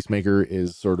 Peacemaker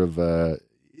is sort of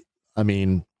I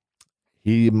mean,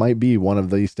 he might be one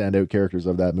of the standout characters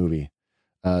of that movie.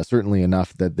 Certainly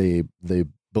enough that they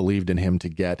believed in him to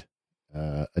get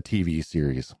a TV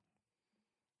series.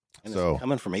 And so, it's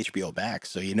coming from HBO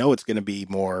Max, so you know it's going to be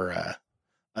more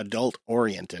adult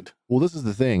oriented. Well, this is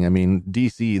the thing. I mean,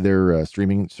 DC, their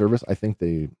streaming service, I think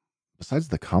besides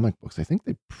the comic books, I think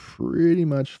they pretty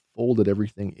much folded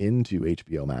everything into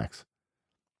HBO Max.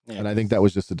 Yeah, and I think that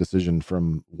was just a decision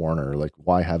from Warner. Like,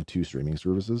 why have two streaming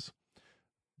services?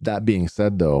 That being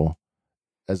said, though,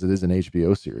 as it is an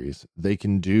HBO series, they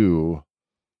can do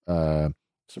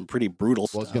some pretty brutal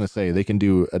stuff. I was going to say, they can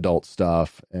do adult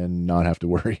stuff and not have to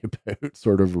worry about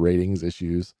sort of ratings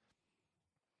issues.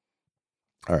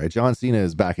 All right, John Cena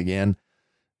is back again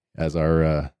as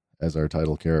our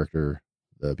title character,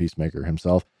 the Peacemaker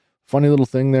himself. Funny little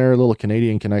thing there, a little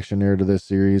Canadian connection there to this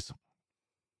series.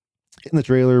 In the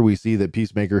trailer, we see that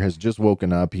Peacemaker has just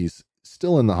woken up. He's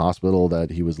still in the hospital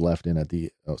that he was left in at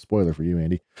the... Oh, spoiler for you,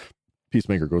 Andy.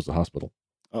 Peacemaker goes to the hospital.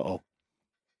 Uh-oh.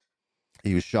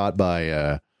 He was shot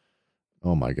by...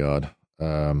 oh, my God.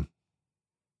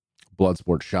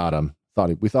 Bloodsport shot him.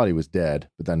 We thought he was dead,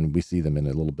 but then we see them in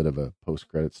a little bit of a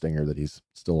post-credit stinger that he's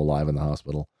still alive in the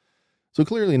hospital. So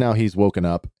clearly now he's woken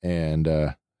up,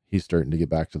 and he's starting to get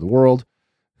back to the world.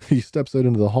 He steps out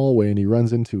into the hallway and he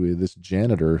runs into this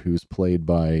janitor who's played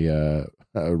by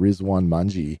Rizwan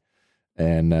Manji.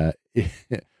 And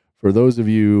for those of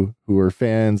you who are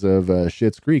fans of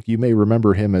Schitt's Creek, you may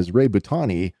remember him as Ray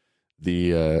Butani,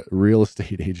 the real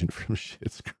estate agent from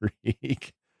Schitt's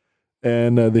Creek.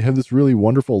 And they have this really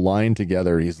wonderful line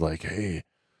together. He's like, "Hey,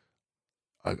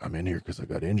 I'm in here because I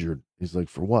got injured." He's like,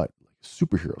 "For what?" Like,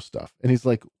 superhero stuff. And he's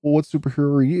like, "Well, what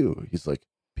superhero are you?" He's like,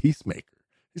 "Peacemaker."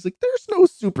 He's like, "There's no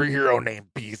superhero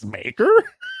named Peacemaker."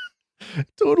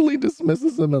 Totally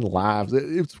dismisses him and laughs.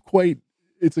 It's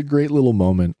a great little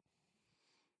moment.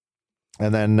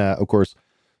 And then, of course,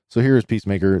 so here's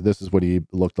Peacemaker. This is what he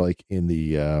looked like in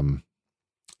the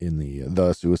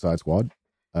Suicide Squad.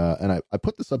 And I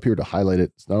put this up here to highlight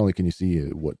it. It's not only can you see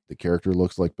what the character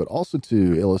looks like, but also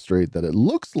to illustrate that it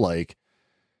looks like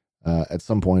at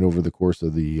some point over the course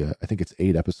of the, I think it's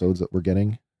 8 episodes that we're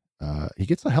getting, he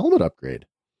gets a helmet upgrade.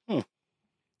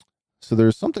 So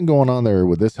there's something going on there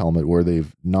with this helmet where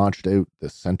they've notched out the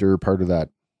center part of that,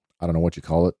 I don't know what you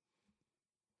call it,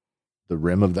 the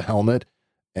rim of the helmet.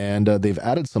 And they've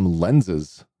added some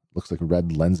lenses, looks like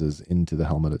red lenses, into the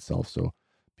helmet itself. So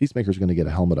Peacemaker's going to get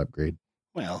a helmet upgrade.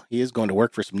 Well, he is going to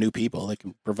work for some new people. They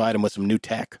can provide him with some new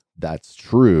tech. That's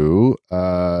true.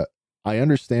 I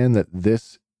understand that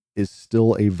this is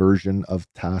still a version of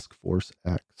Task Force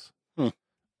X,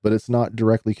 but it's not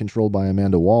directly controlled by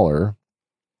Amanda Waller.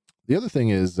 The other thing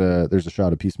is there's a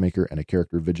shot of Peacemaker and a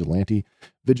character Vigilante.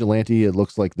 Vigilante, it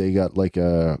looks like they got like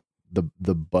the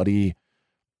buddy.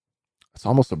 It's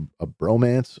almost a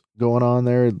bromance going on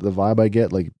there. The vibe I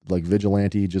get, like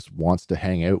Vigilante just wants to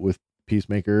hang out with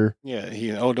Peacemaker. Yeah,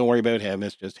 don't worry about him.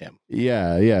 It's just him.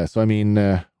 Yeah. So I mean,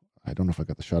 I don't know if I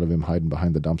got the shot of him hiding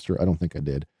behind the dumpster. I don't think I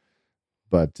did.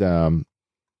 But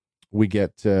we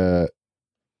get. Hold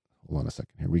on a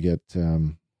second here. We get.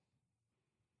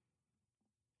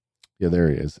 Yeah, there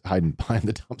he is, hiding behind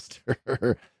the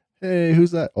dumpster. Hey, who's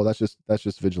that? Oh, that's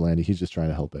just Vigilante. He's just trying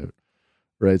to help out,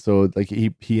 right? So like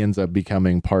he ends up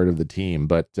becoming part of the team.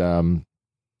 But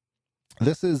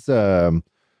this is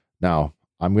now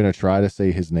I'm gonna try to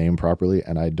say his name properly,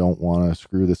 and I don't want to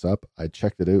screw this up. I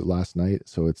checked it out last night,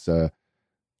 so it's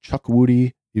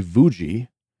Chukwudi Iwuji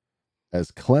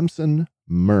as Clemson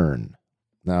Mern.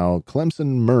 Now,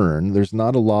 Clemson Mern, there's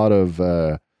not a lot of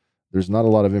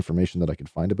information that I could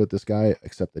find about this guy,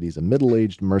 except that he's a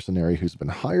middle-aged mercenary who's been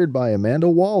hired by Amanda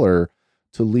Waller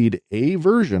to lead a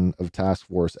version of Task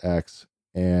Force X.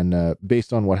 And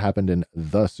based on what happened in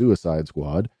The Suicide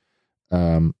Squad,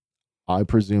 I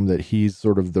presume that he's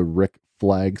sort of the Rick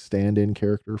Flag stand-in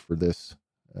character for this,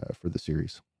 for the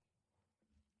series.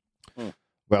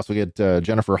 We also get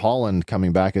Jennifer Holland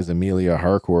coming back as Amelia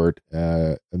Harcourt.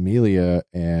 Amelia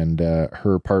and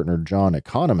her partner, John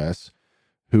Economos,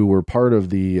 who were part of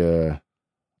the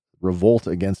revolt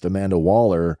against Amanda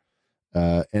Waller,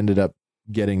 ended up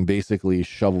getting basically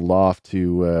shoveled off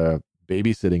to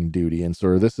babysitting duty. And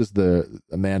sort of this is the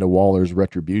Amanda Waller's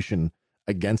retribution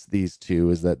against these two,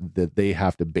 is that they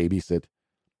have to babysit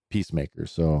Peacemaker.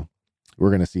 So we're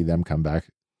going to see them come back.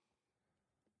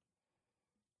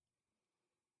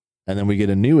 And then we get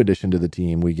a new addition to the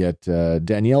team. We get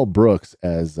Danielle Brooks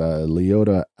as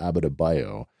Leota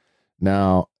Adebayo.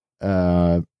 Now,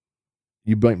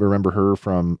 you might remember her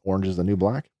from Orange is the New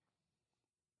Black.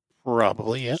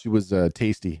 Probably, yeah. She was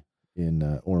Tasty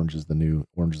in Orange is the New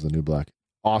Black.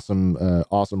 Awesome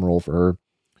role for her.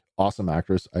 Awesome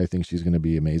actress. I think she's going to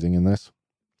be amazing in this.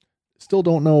 Still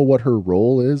don't know what her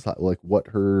role is, like what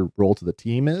her role to the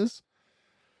team is.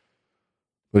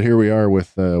 But here we are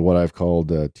with what I've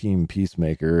called Team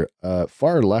Peacemaker.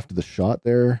 Far left of the shot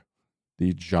there,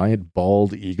 the giant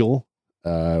bald eagle,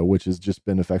 which has just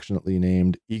been affectionately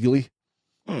named Eagly.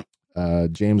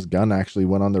 James Gunn actually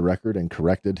went on the record and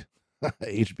corrected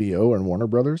HBO and Warner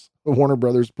Brothers. Warner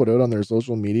Brothers put out on their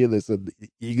social media, they said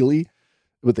Eagly,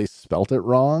 but they spelt it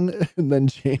wrong. And then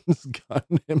James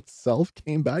Gunn himself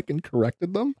came back and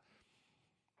corrected them.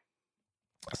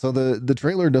 So the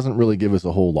trailer doesn't really give us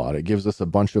a whole lot. It gives us a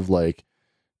bunch of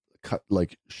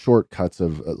shortcuts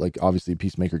of like obviously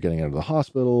Peacemaker getting out of the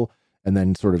hospital and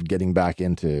then sort of getting back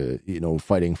into,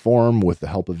 fighting form with the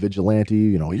help of Vigilante.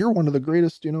 You're one of the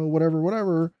greatest,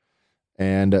 whatever.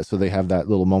 And so they have that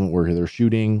little moment where they're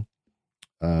shooting,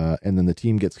 and then the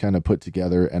team gets kind of put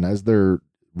together. And as they're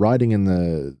riding in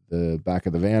the back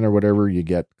of the van or whatever, you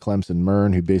get Clemson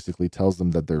Mern, who basically tells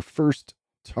them that their first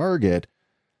target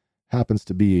happens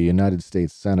to be a United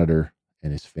States senator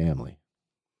and his family.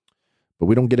 But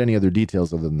we don't get any other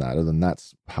details other than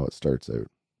that's how it starts out.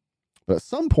 But at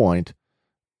some point,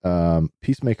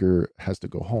 Peacemaker has to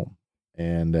go home.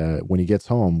 And when he gets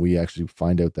home, we actually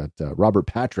find out that Robert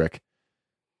Patrick,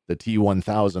 the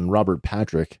T-1000, Robert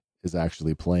Patrick, is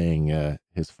actually playing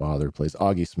his father, plays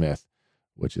Augie Smith,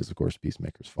 which is, of course,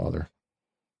 Peacemaker's father.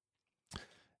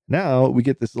 Now we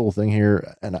get this little thing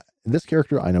here. And this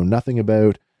character I know nothing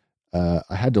about.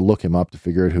 I had to look him up to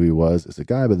figure out who he was. It's a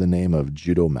guy by the name of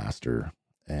Judo Master.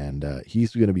 And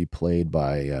he's going to be played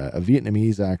by a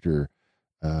Vietnamese actor,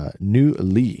 Nhu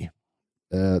Lee.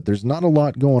 There's not a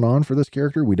lot going on for this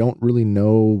character. We don't really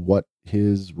know what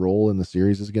his role in the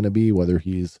series is going to be, whether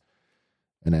he's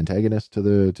an antagonist to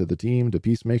the team, to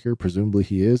Peacemaker. Presumably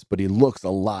he is, but he looks a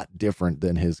lot different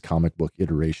than his comic book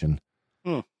iteration,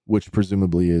 which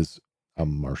presumably is a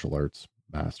martial arts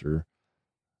master.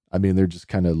 I mean, they're just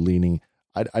kind of leaning.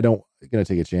 I don't, going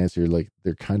to take a chance here. Like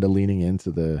they're kind of leaning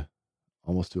into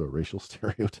almost to a racial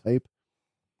stereotype.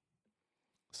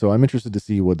 So I'm interested to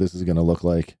see what this is going to look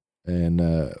like and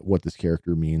what this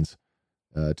character means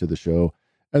to the show.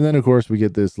 And then, of course, we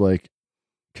get this like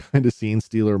kind of scene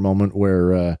stealer moment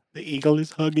where the eagle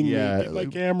is hugging me. Get my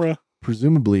camera.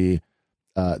 Presumably,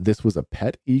 this was a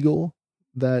pet eagle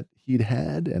that he'd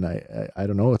had, and I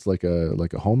don't know. It's like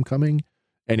a homecoming.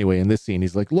 Anyway, in this scene,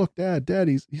 he's like, "Look, Dad,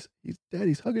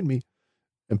 he's hugging me,"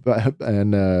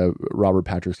 and Robert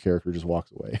Patrick's character just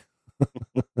walks away.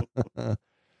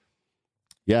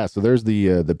 Yeah, so there's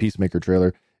the Peacemaker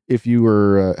trailer. If you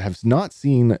have not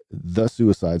seen The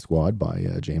Suicide Squad by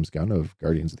James Gunn of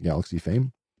Guardians of the Galaxy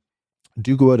fame,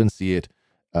 do go out and see it.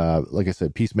 Like I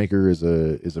said, Peacemaker is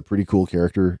a pretty cool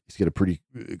character. He's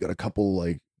got a couple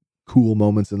like cool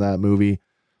moments in that movie.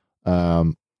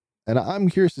 And I'm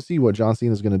curious to see what John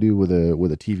Cena is going to do with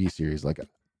a TV series. Like,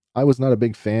 I was not a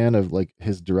big fan of like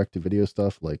his direct to video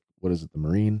stuff. Like, what is it, The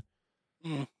Marine?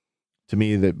 To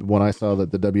me, that when I saw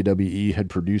that the WWE had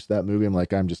produced that movie, I'm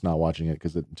like, I'm just not watching it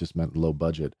because it just meant low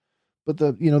budget. But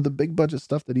the big budget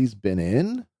stuff that he's been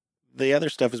in, the other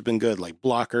stuff has been good, like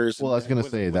Blockers. Well, I was going to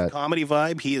say that comedy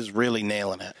vibe, he is really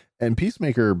nailing it. And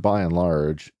Peacemaker, by and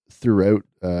large, throughout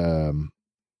the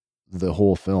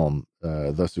whole film,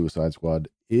 The Suicide Squad,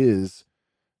 is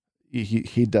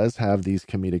he does have these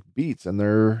comedic beats, and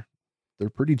they're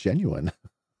pretty genuine.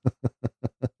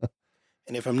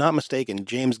 And if I'm not mistaken,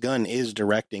 James Gunn is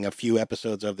directing a few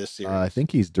episodes of this series. I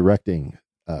think he's directing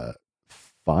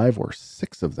 5 or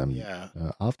 6 of them. Yeah.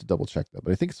 I'll have to double check that,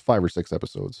 but I think it's 5 or 6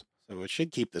 episodes. So it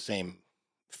should keep the same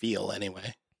feel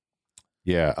anyway.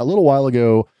 Yeah. A little while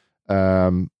ago,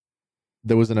 there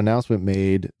was an announcement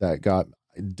made that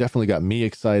definitely got me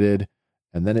excited,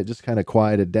 and then it just kind of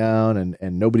quieted down,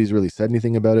 and nobody's really said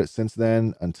anything about it since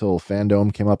then until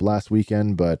Fandom came up last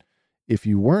weekend. But if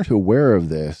you weren't aware of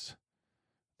this,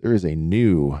 there is a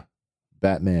new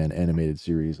Batman animated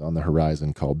series on the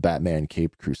horizon called Batman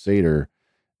Caped Crusader,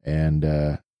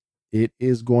 and it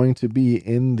is going to be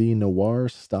in the noir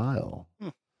style.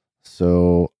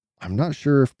 So I'm not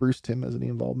sure if Bruce Timm has any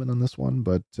involvement on this one,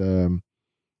 but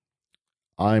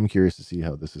I'm curious to see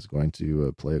how this is going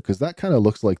to play out, because that kind of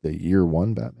looks like the year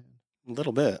one Batman. A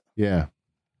little bit. Yeah.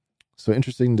 So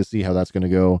interesting to see how that's going to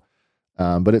go.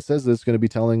 But it says that it's going to be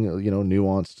telling,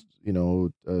 nuanced,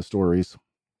 stories.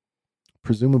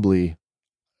 Presumably,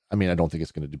 I mean, I don't think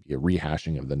it's going to be a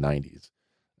rehashing of the 90s,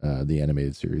 the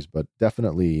animated series, but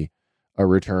definitely a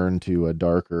return to a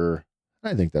darker,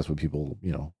 I think that's what people,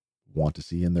 want to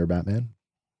see in their Batman.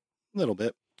 A little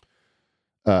bit.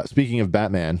 Speaking of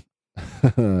Batman,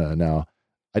 now,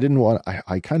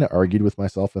 I kind of argued with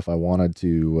myself if I wanted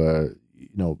to,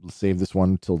 save this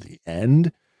one till the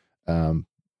end.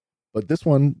 But this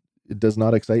one, it does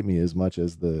not excite me as much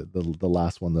as the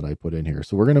last one that I put in here.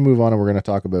 So we're going to move on, and we're going to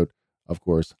talk about, of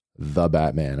course, The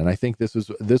Batman. And I think this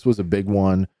was a big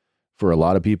one for a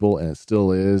lot of people, and it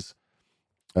still is.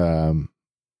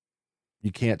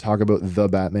 You can't talk about The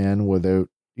Batman without,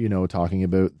 talking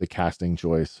about the casting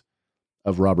choice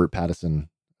of Robert Pattinson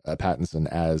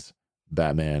as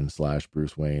Batman /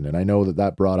 Bruce Wayne. And I know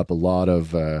that brought up a lot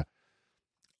of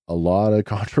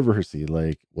controversy.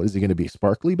 Like, what is he going to be?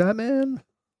 Sparkly Batman?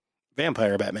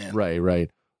 Vampire Batman. Right.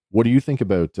 What do you think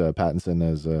about Pattinson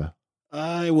as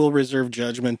I will reserve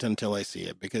judgment until I see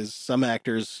it, because some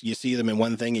actors, you see them in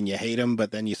one thing and you hate them,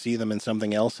 but then you see them in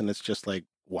something else and it's just like,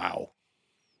 wow.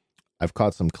 I've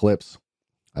caught some clips.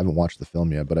 I haven't watched the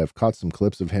film yet, but I've caught some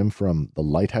clips of him from The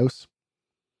Lighthouse.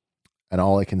 And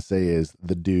all I can say is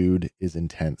the dude is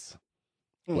intense.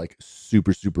 Like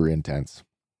super, super intense.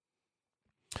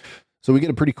 So we get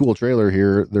a pretty cool trailer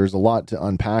here. There's a lot to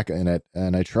unpack in it,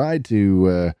 and I tried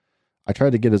to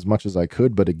get as much as I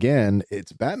could, but again,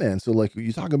 it's Batman. So like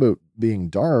you talk about being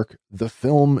dark, the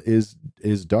film is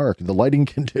dark. The lighting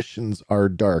conditions are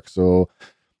dark. So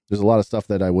there's a lot of stuff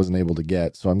that I wasn't able to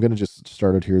get. So I'm going to just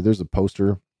start it here. There's a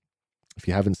poster. If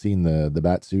you haven't seen the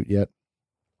bat suit yet,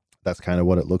 that's kind of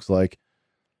what it looks like.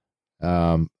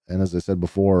 And as I said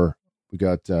before, we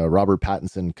got Robert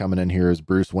Pattinson coming in here as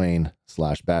Bruce Wayne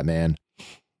 / Batman.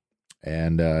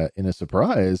 And in a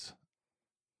surprise,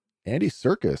 Andy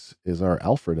Serkis is our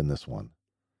Alfred in this one.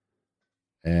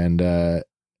 And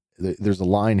there's a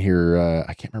line here.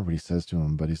 I can't remember what he says to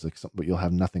him, but he's like, but you'll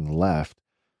have nothing left.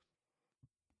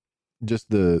 Just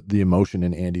the emotion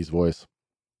in Andy's voice.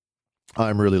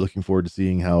 I'm really looking forward to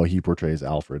seeing how he portrays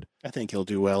Alfred. I think he'll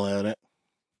do well at it.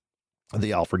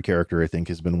 The Alfred character, I think,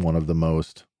 has been one of the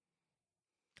most...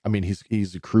 I mean,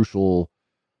 he's a crucial...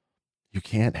 You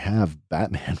can't have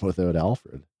Batman without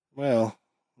Alfred. Well,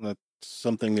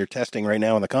 something they're testing right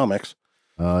now in the comics.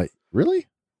 Really?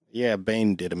 Yeah,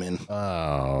 Bane did him in.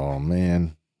 Oh,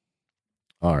 man.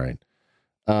 All right.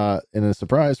 And a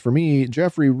surprise for me,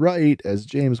 Jeffrey Wright as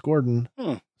James Gordon.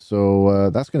 So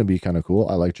that's going to be kind of cool.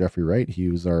 I like Jeffrey Wright. He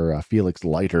was our Felix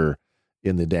Leiter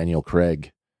in the Daniel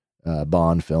Craig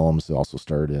Bond films. He also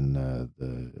starred in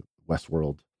the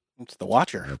Westworld. It's the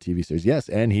Watcher TV series. Yes,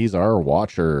 and he's our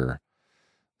Watcher.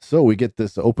 So we get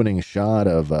this opening shot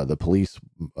of the police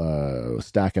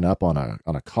stacking up on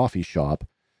a coffee shop,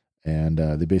 and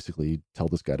they basically tell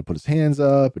this guy to put his hands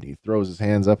up, and he throws his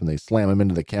hands up, and they slam him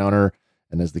into the counter.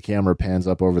 And as the camera pans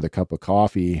up over the cup of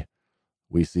coffee,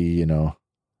 we see,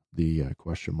 the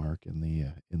question mark in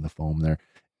the foam there.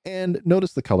 And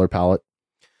notice the color palette.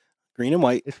 Green and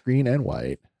white. It's green and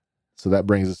white. So that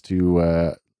brings us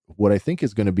to what I think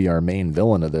is going to be our main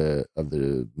villain of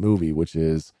the movie, which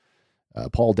is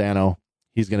Paul Dano.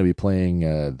 He's going to be playing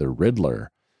the Riddler.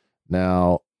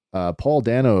 Now, Paul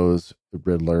Dano's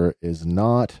Riddler is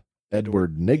not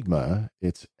Edward Nygma.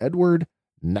 It's Edward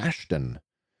Nashton.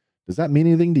 Does that mean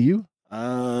anything to you?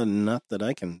 Not that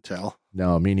I can tell.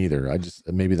 No, me neither.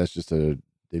 Maybe that's just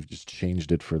they've just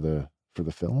changed it for the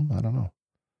film. I don't know.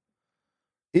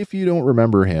 If you don't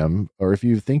remember him, or if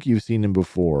you think you've seen him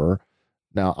before,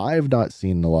 now I've not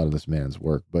seen a lot of this man's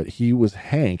work, but he was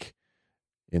Hank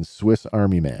in Swiss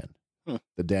Army Man,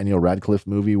 the Daniel Radcliffe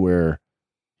movie where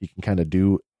he can kind of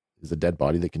is a dead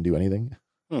body that can do anything.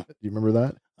 Do you remember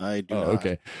that? I do not.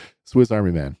 Okay. Swiss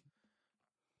Army Man.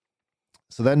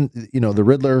 So then, the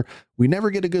Riddler, we never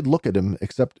get a good look at him,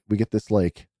 except we get this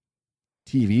like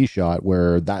TV shot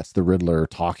where that's the Riddler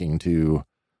talking to,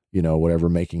 whatever,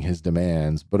 making his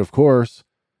demands. But of course,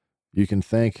 you can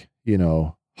thank,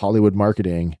 Hollywood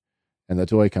marketing and the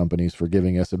toy companies for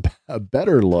giving us a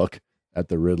better look at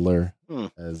the Riddler,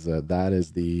 as that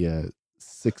is the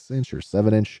 6-inch or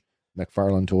 7-inch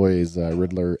McFarlane Toys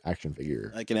Riddler action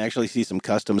figure. I can actually see some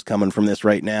customs coming from this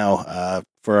right now.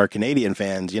 For our Canadian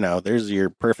fans, there's your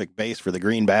perfect base for the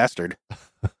Green Bastard.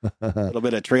 A little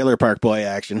bit of Trailer Park Boy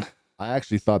action. I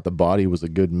actually thought the body was a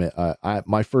good.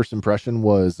 My first impression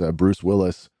was Bruce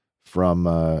Willis from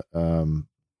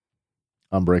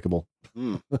Unbreakable.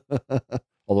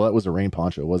 Although that was a rain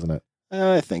poncho, wasn't it?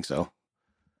 I think so.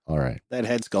 All right. That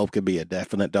head sculpt could be a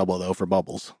definite double, though, for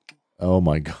Bubbles. Oh,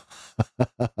 my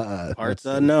God. Parts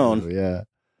unknown. Yeah.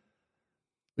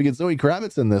 We get Zoe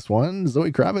Kravitz in this one.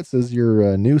 Zoe Kravitz is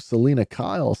your new Selena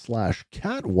Kyle /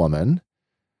 Catwoman.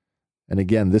 And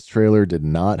again, this trailer did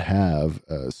not have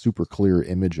a super clear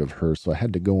image of her, so I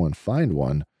had to go and find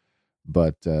one.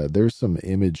 But there's some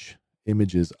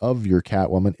images of your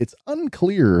Catwoman. It's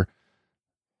unclear.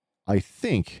 I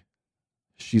think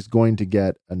she's going to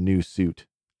get a new suit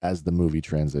as the movie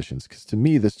transitions, because to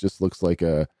me, this just looks like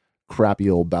a crappy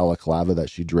old balaclava that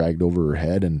she dragged over her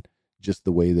head, and just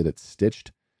the way that it's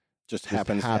stitched just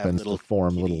happens to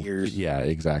form little ears. Yeah,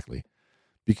 exactly.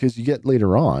 Because you get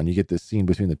later on, you get this scene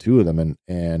between the two of them,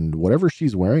 and whatever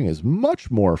she's wearing is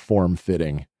much more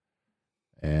form-fitting.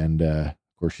 And of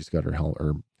course, she's got her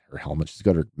helmet. She's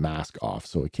got her mask off,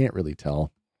 so it can't really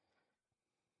tell.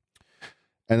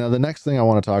 And now the next thing I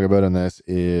want to talk about in this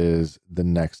is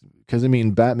because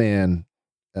Batman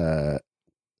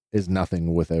is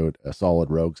nothing without a solid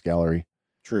rogues gallery.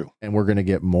 True. And we're going to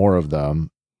get more of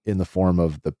them in the form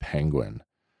of the Penguin.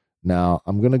 Now,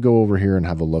 I'm going to go over here and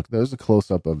have a look. There's a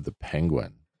close-up of the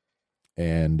Penguin.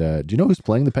 And do you know who's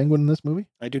playing the Penguin in this movie?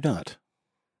 I do not.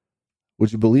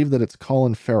 Would you believe that it's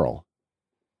Colin Farrell?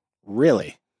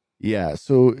 Really? Yeah,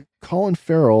 so Colin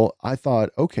Farrell, I thought,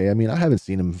 okay, I haven't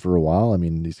seen him for a while.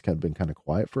 He's been kind of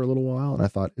quiet for a little while. And I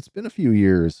thought, it's been a few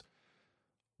years.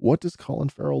 What does Colin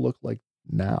Farrell look like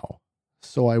now?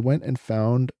 So I went and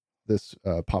found this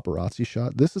paparazzi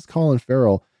shot. This is Colin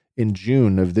Farrell in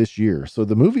June of this year. So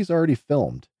the movie's already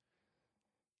filmed.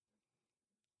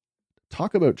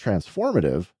 Talk about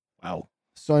transformative. Wow.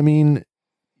 So, can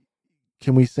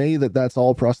we say that that's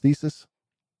all prosthesis?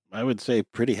 I would say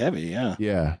pretty heavy, yeah.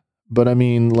 Yeah. But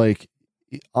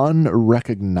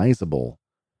unrecognizable.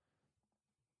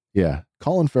 Yeah.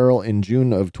 Colin Farrell in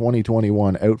June of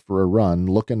 2021 out for a run,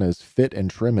 looking as fit and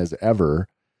trim as ever.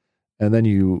 And then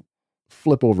you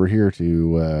flip over here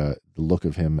to the look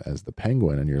of him as the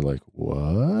Penguin, and you're like,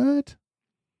 what?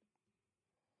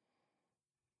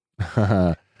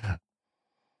 I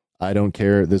don't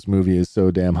care. This movie is so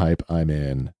damn hype. I'm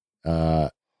in. I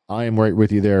am right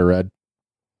with you there, Red.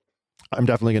 I'm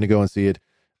definitely going to go and see it.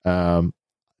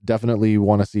 Definitely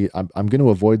want to see it. I'm going to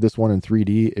avoid this one in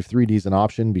 3D if 3D is an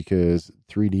option, because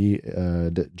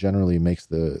 3D generally makes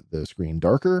the screen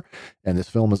darker, and this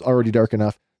film is already dark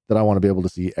enough that I want to be able to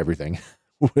see everything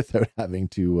without having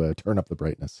to turn up the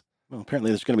brightness. Well,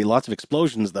 apparently there's going to be lots of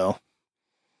explosions, though.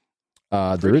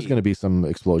 There is going to be some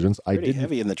explosions. Pretty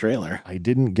heavy in the trailer. I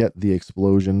didn't get the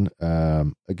explosion.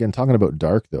 Again, talking about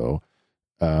dark though,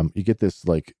 you get this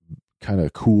like kind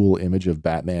of cool image of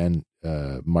Batman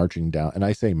marching down, and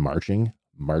I say marching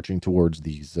towards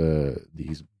these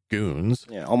goons.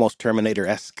 Yeah, almost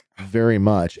Terminator-esque. Very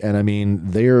much. And I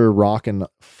mean, they're rocking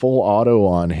full auto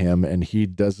on him, and he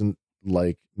doesn't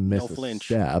like miss a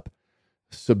step.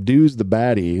 Subdues the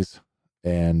baddies,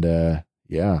 and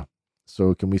yeah.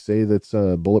 So can we say that's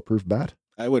a bulletproof bat?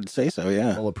 I would say so,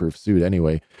 yeah. Bulletproof suit,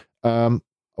 anyway. I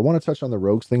want to touch on the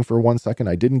Rogues thing for 1 second.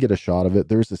 I didn't get a shot of it.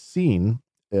 There's a scene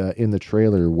in the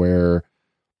trailer where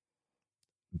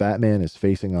Batman is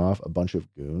facing off a bunch of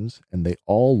goons, and they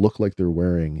all look like they're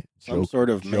wearing some sort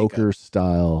of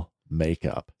Joker-style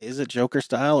makeup. Is it Joker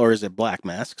style, or is it Black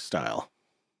Mask style?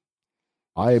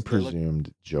 I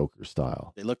presumed Joker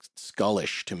style. They look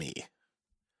skullish to me.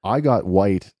 I got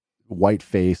white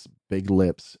face, big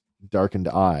lips, darkened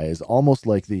eyes, almost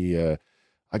like the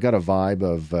I got a vibe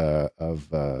of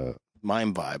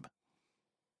Mime vibe.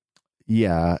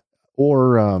 Yeah,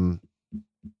 or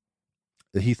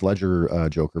the Heath Ledger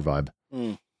Joker vibe.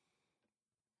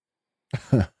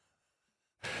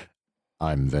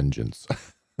 I'm vengeance.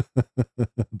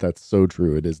 That's so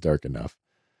true. It is dark enough.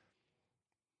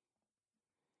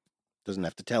 Doesn't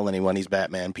have to tell anyone he's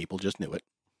Batman. People just knew it.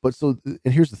 But so,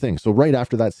 and here's the thing. So right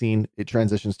after that scene, it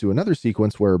transitions to another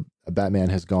sequence where Batman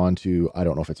has gone to, I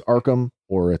don't know if it's Arkham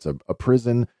or it's a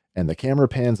prison, and the camera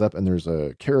pans up and there's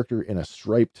a character in a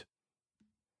striped,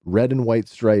 red and white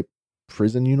striped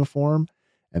prison uniform,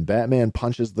 and Batman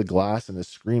punches the glass and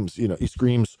he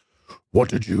screams, "What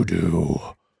did you do?"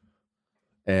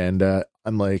 And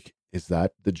I'm like, is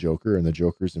that the Joker? And the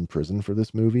Joker's in prison for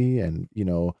this movie? And,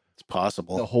 it's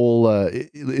possible. The whole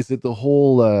is it the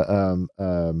whole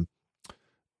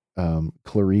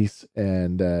Clarice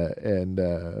and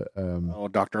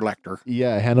Dr. Lecter.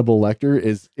 Yeah, Hannibal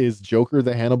Lecter is Joker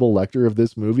the Hannibal Lecter of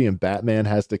this movie, and Batman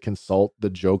has to consult the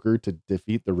Joker to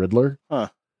defeat the Riddler. Huh.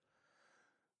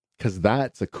 Because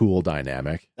that's a cool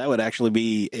dynamic. That would actually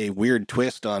be a weird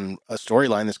twist on a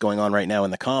storyline that's going on right now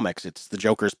in the comics. It's the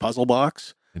Joker's puzzle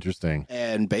box. Interesting.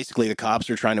 And basically the cops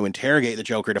are trying to interrogate the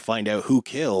Joker to find out who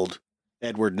killed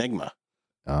Edward Nygma.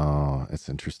 Oh, it's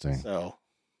interesting. So,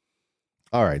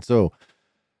 all right. So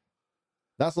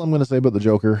that's all I'm going to say about the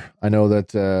Joker. I know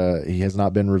that he has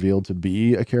not been revealed to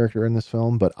be a character in this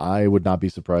film, but I would not be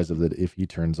surprised if he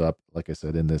turns up, like I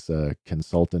said, in this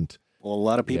consultant. Well, a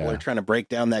lot of people are trying to break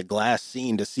down that glass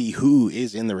scene to see who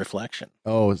is in the reflection.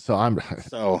 Oh, so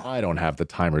I don't have the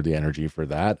time or the energy for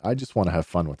that. I just want to have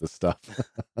fun with this stuff.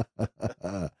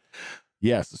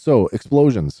 Yes. So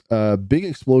explosions, big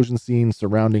explosion scene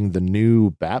surrounding the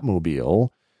new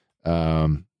Batmobile.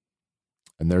 And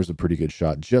there's a pretty good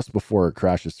shot just before it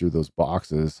crashes through those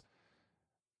boxes.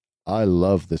 I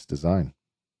love this design.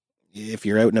 If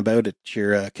you're out and about at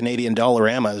your Canadian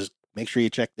Dollaramas, make sure you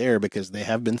check there because they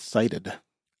have been cited.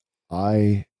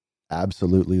 I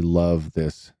absolutely love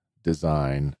this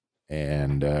design,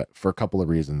 and for a couple of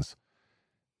reasons.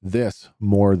 This,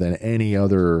 more than any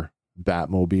other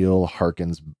Batmobile,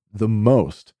 harkens the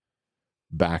most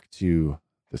back to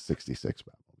the 66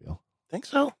 Batmobile. Think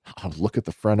so? Oh, look at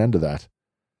the front end of that.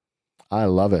 I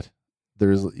love it.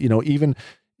 There's, even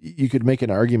you could make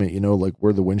an argument, like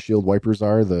where the windshield wipers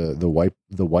are, the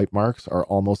wipe marks are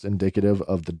almost indicative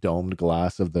of the domed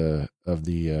glass of the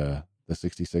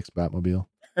 66 Batmobile.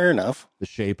 Fair enough. The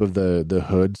shape of the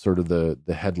hood, sort of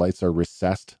the headlights are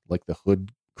recessed, like the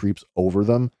hood creeps over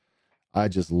them. I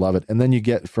just love it. And then you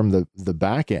get from the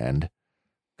back end,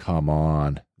 come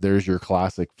on, there's your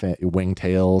classic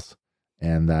wingtails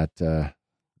and that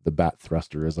the bat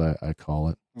thruster, as I call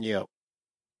it. Yep.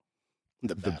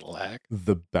 The Battleac.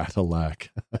 The Battleac.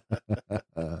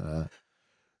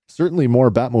 Certainly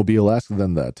more Batmobile-esque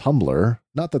than the Tumbler.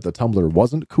 Not that the Tumbler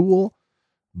wasn't cool,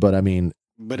 but I mean...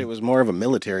 But it was more of a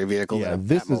military vehicle than a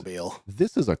Batmobile.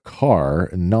 This is a car,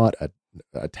 not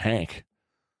a tank.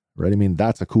 Right? I mean,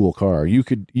 that's a cool car. You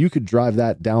could drive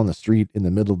that down the street in the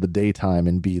middle of the daytime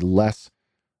and be less...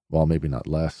 Well, maybe not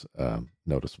less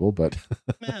noticeable, but...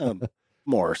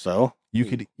 More so.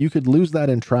 You could lose that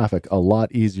in traffic a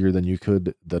lot easier than you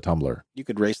could the Tumbler. You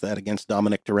could race that against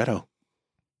Dominic Toretto.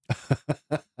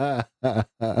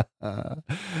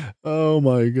 Oh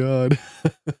my God.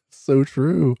 So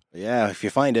true. Yeah, if you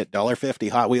find it,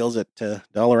 $1.50 Hot Wheels at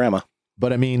Dollarama.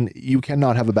 But I mean, you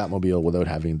cannot have a Batmobile without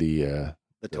having the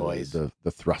toys,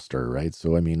 the thruster, right?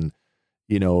 So I mean,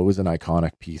 it was an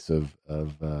iconic piece of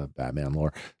Batman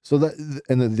lore. So that,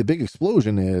 and the big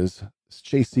explosion is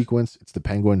chase sequence. It's the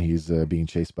Penguin. He's being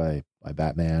chased by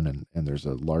Batman, and there's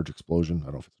a large explosion. I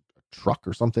don't know if it's a truck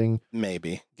or something.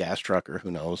 Maybe gas truck or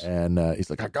who knows. And he's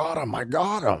like, I got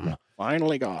him.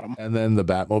 Finally got him. And then the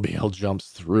Batmobile jumps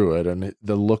through it, and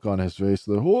the look on his face,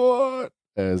 the what,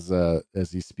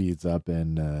 as he speeds up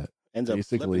and ends up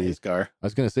flipping his car. I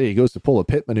was going to say, he goes to pull a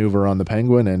pit maneuver on the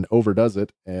Penguin and overdoes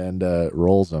it and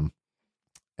rolls him.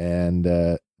 And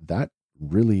that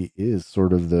really is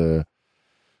sort of there's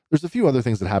a few other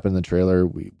things that happen in the trailer.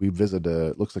 We visit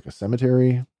looks like a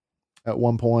cemetery at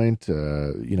one point.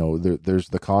 There's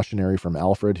the cautionary from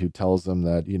Alfred who tells them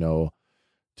that,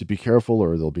 to be careful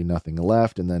or there'll be nothing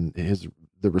left. And then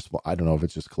the response, I don't know if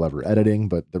it's just clever editing,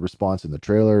 but the response in the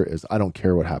trailer is, I don't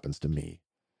care what happens to me.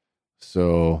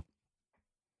 So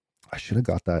I should have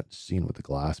got that scene with the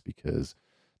glass, because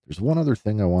there's one other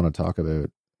thing I want to talk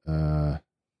about. I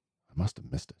must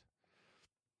have missed it.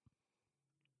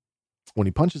 When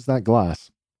he punches that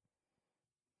glass,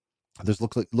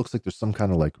 looks like there's some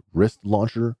kind of like wrist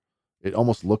launcher. It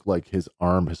almost looked like his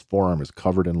forearm is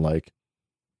covered in like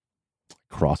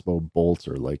crossbow bolts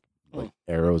or like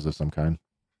arrows of some kind.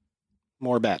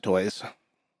 More Bat toys.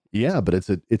 Yeah, but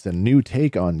it's a new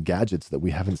take on gadgets that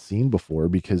we haven't seen before,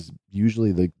 because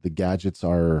usually the gadgets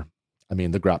are, I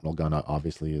mean, the grapnel gun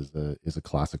obviously is a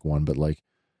classic one, but like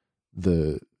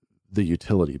the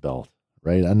utility belt,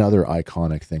 right? Another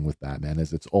iconic thing with Batman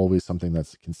is it's always something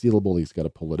that's concealable. He's got to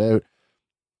pull it out.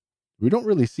 We don't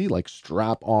really see like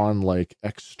strap on like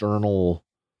external.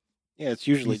 Yeah, it's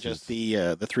usually pieces. Just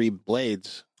the three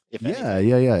blades. Yeah,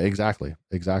 exactly.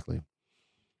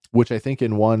 Which I think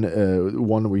in one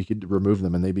where you could remove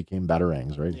them and they became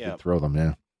batarangs, right? Yeah. You could throw them,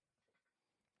 yeah.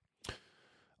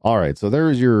 All right, so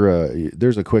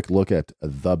there's a quick look at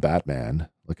The Batman.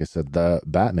 Like I said, The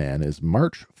Batman is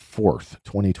March 4th,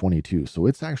 2022. So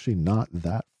it's actually not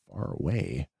that far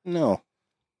away. No.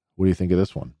 What do you think of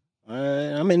this one?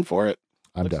 I'm in for it.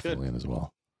 I'm definitely in as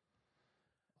well.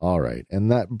 All right,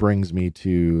 and that brings me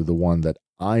to the one that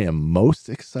I am most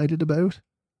excited about.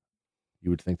 You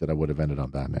would think that I would have ended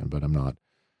on Batman, but I'm not.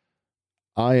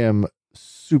 I am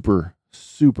super,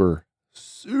 super,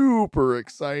 super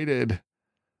excited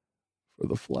for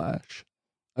The Flash.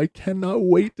 I cannot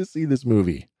wait to see this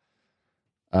movie.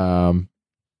 And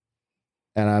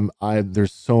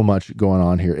there's so much going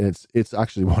on here. It's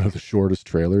actually one of the shortest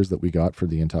trailers that we got for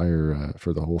the entire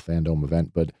for the whole fandom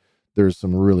event, but there's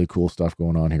some really cool stuff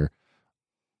going on here.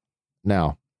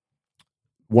 Now,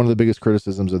 one of the biggest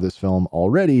criticisms of this film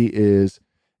already is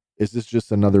this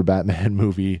just another Batman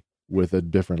movie with a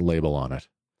different label on it?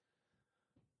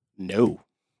 No.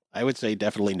 I would say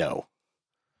definitely no.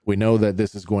 We know that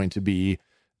this is going to be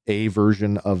a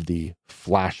version of the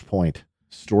Flashpoint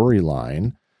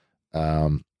storyline,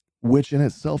 which in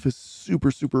itself is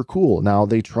super, super cool. Now,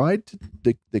 they kind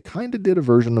of did a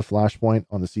version of Flashpoint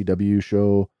on the CW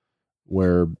show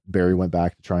where Barry went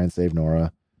back to try and save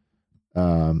Nora.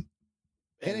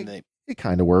 It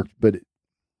kind of worked, but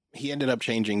he ended up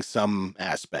changing some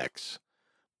aspects.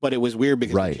 But it was weird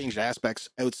because he changed aspects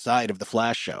outside of the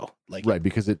Flash show.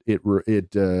 Because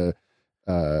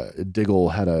Diggle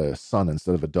had a son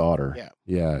instead of a daughter.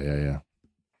 Yeah.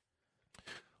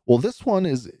 Well, this one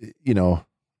is,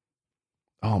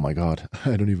 oh my God,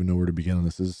 I don't even know where to begin on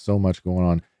this. There's so much going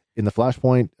on. In the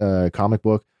Flashpoint comic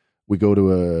book, we go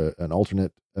to an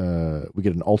alternate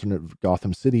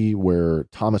Gotham City where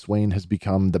Thomas Wayne has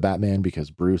become the Batman because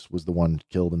Bruce was the one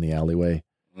killed in the alleyway.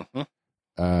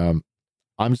 Mm-hmm.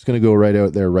 I'm just going to go right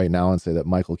out there right now and say that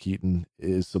Michael Keaton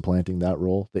is supplanting that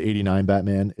role. The 89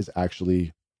 Batman is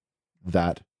actually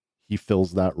that. He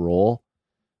fills that role.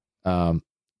 And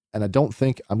I don't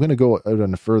think I'm going to go out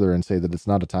on further and say that it's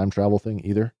not a time travel thing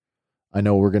either. I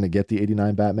know we're going to get the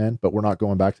 89 Batman, but we're not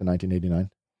going back to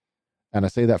 1989. And I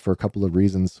say that for a couple of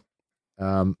reasons.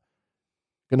 Going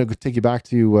to take you back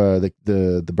to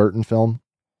the Burton film.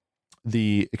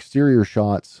 The exterior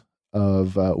shots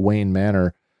of Wayne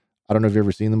Manor. I don't know if you've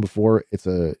ever seen them before. It's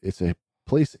a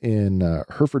place in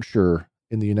Herefordshire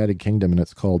in the United Kingdom, and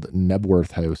it's called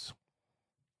Knebworth House.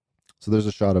 So there's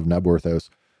a shot of Knebworth House,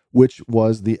 which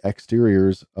was the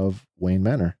exteriors of Wayne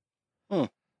Manor.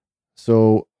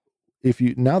 So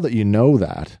now that you know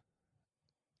that,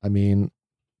 I mean,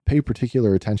 pay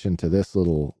particular attention to this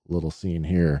little scene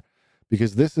here,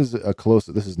 because this is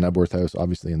Knebworth House,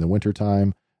 obviously in the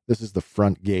wintertime. This is the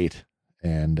front gate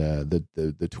and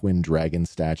the twin dragon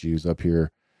statues up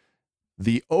here.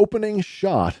 The opening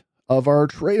shot of our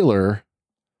trailer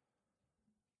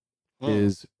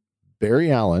is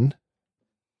Barry Allen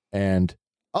and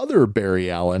other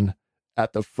Barry Allen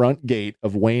at the front gate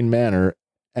of Wayne Manor.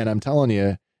 And I'm telling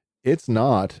you, it's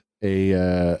not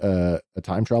a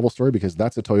time travel story because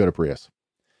that's a Toyota Prius.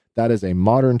 That is a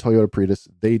modern Toyota Prius.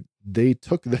 They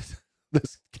took this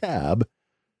cab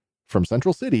from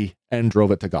Central City and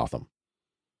drove it to Gotham.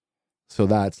 So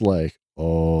that's like,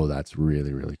 oh, that's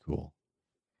really, really cool.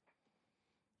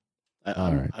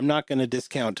 I'm not going to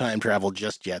discount time travel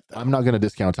just yet, though. I'm not going to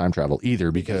discount time travel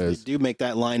either because they do make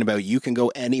that line about you can go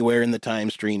anywhere in the time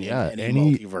stream in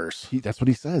any multiverse. That's what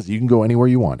he says. You can go anywhere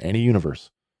you want, any universe,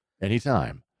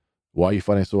 anytime. Why are you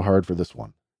fighting so hard for this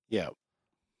one? Yeah.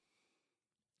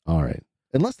 All right.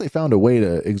 Unless they found a way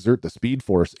to exert the speed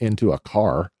force into a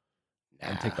car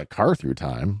and take the car through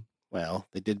time. Well,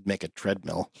 they did make a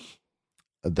treadmill.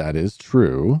 That is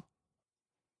true.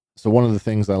 So one of the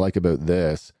things I like about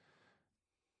this,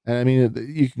 and I mean,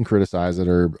 you can criticize it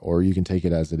or you can take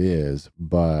it as it is,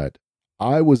 but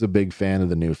I was a big fan of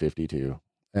the New 52.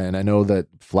 And I know that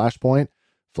Flashpoint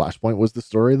was the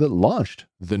story that launched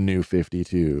the New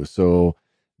 52. So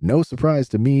no surprise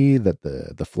to me that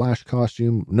the Flash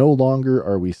costume, no longer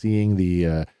are we seeing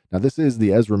the, now this is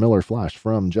the Ezra Miller Flash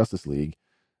from Justice League,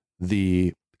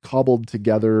 the cobbled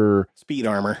together speed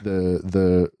armor,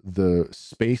 the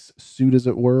space suit, as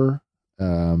it were.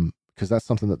 Because that's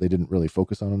something that they didn't really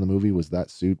focus on in the movie, was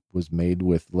that suit was made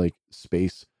with like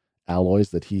space alloys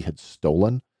that he had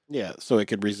stolen. Yeah, so it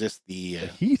could resist the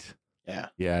heat. Yeah.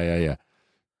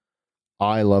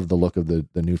 I love the look of the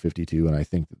New 52, and I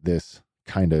think that this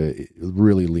kind of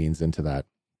really leans into that.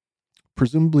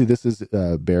 Presumably this is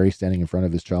Barry standing in front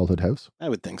of his childhood house. I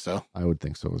would think so. I would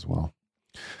think so as well.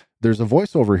 There's a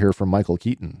voiceover here from Michael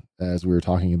Keaton, as we were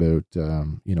talking about,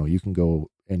 you can go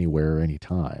anywhere,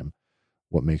 anytime.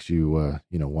 What makes you,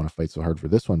 want to fight so hard for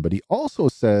this one? But he also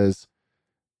says,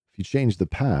 if you change the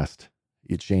past,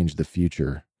 you change the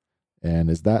future. And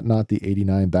is that not the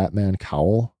 89 Batman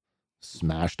cowl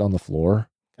smashed on the floor?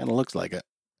 Kind of looks like it.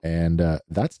 And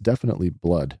that's definitely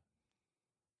blood.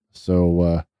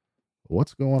 So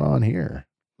what's going on here?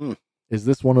 Is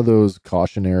this one of those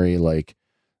cautionary, like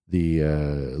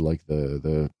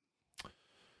in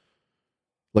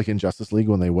Justice League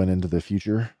when they went into the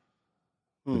future?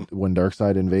 When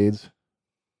Darkseid invades,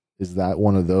 is that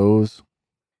one of those?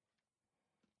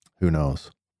 Who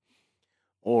knows?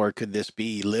 Or could this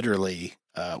be literally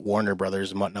Warner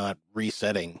Brothers and whatnot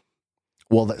resetting?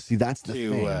 Well, that's the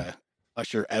thing. To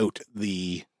usher out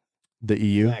the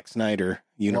EU Zack Snyder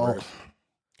universe. Well,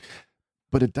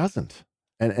 but it doesn't.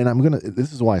 And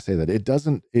this is why I say that it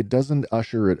doesn't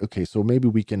usher it. Okay, so maybe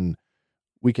we can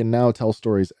now tell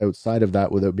stories outside of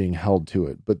that without being held to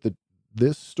it. But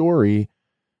this story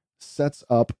sets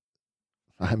up,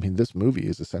 I mean, this movie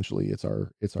is essentially it's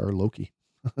our Loki.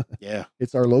 Yeah.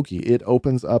 It's our Loki. It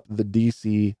opens up the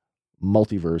DC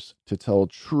multiverse to tell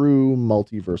true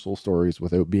multiversal stories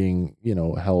without being,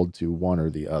 held to one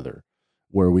or the other,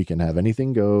 where we can have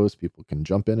anything goes. People can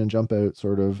jump in and jump out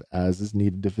sort of as is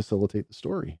needed to facilitate the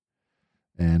story.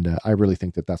 And I really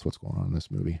think that that's what's going on in this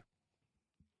movie.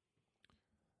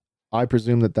 I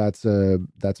presume that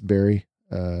that's Barry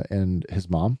and his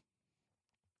mom.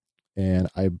 And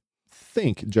I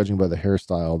think, judging by the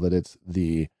hairstyle, that it's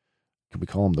can we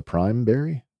call him the Prime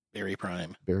Barry? Barry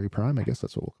Prime. Barry Prime, I guess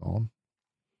that's what we'll call him.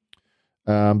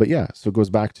 But yeah, so it goes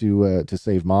back to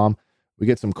save mom. We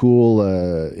get some cool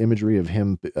imagery of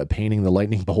him painting the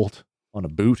lightning bolt on a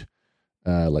boot,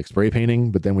 like spray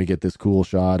painting. But then we get this cool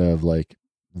shot of like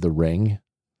the ring.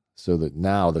 So that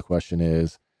now the question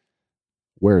is,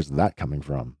 where's that coming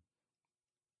from?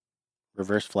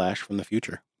 Reverse Flash from the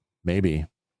future. Maybe.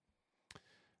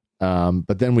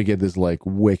 But then we get this like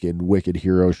wicked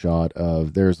hero shot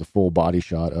of, there's a full body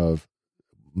shot of,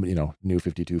 New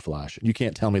 52 Flash. You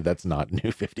can't tell me that's not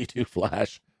New 52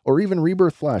 Flash, or even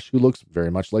Rebirth Flash, who looks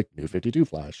very much like New 52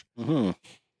 Flash. Mm-hmm.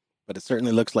 But it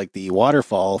certainly looks like the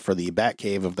waterfall for the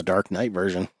Batcave of the Dark Knight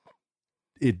version.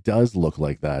 It does look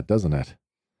like that, doesn't it?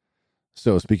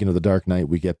 So speaking of the Dark Knight,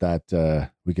 we get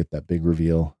that big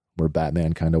reveal where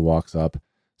Batman kind of walks up.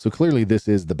 So clearly this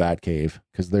is the Batcave,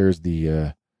 because there's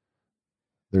the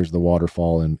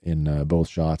waterfall in both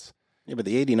shots. Yeah, but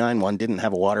the 89 one didn't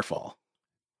have a waterfall.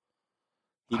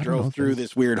 He drove through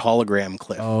this weird hologram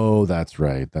cliff. Oh, that's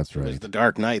right. It was the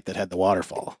Dark Knight that had the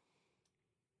waterfall.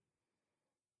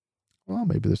 Well,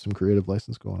 maybe there's some creative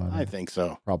license going on. I think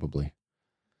so. Probably.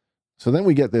 So then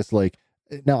we get this, like,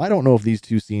 now I don't know if these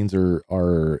two scenes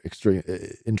are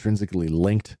intrinsically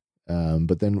linked.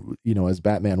 But then, as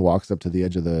Batman walks up to the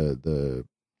edge of the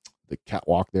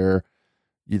catwalk there,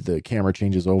 the camera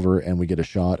changes over and we get a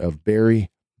shot of Barry,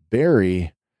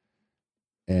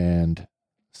 and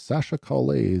Sasha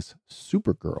Calle's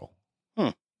Supergirl.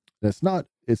 And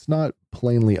it's not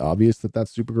plainly obvious that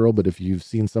that's Supergirl, but if you've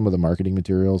seen some of the marketing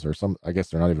materials or I guess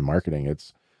they're not even marketing,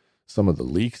 it's some of the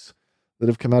leaks that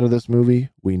have come out of this movie,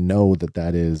 we know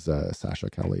that is Sasha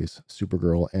Calle's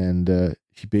Supergirl. And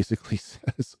he basically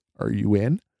says, "Are you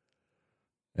in?"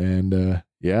 And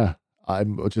yeah,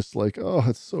 I'm just like, oh,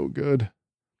 it's so good.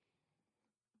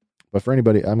 But for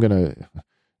anybody, I'm gonna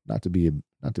not to be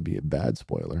a bad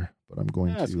spoiler, but I'm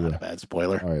going to. That's not a bad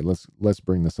spoiler. All right, let's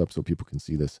bring this up so people can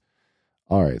see this.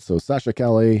 All right, so Sasha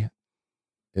Calle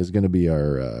is going to be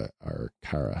our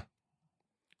Kara.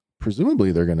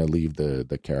 Presumably, they're going to leave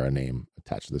the Kara name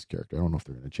attached to this character. I don't know if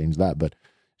they're going to change that, but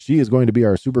she is going to be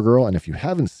our Supergirl. And if you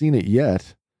haven't seen it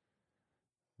yet,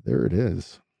 there it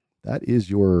is. That is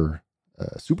your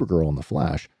Supergirl in the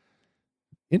Flash.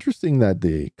 Interesting that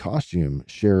the costume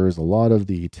shares a lot of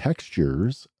the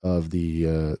textures of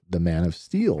the Man of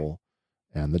Steel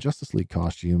and the Justice League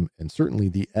costume, and certainly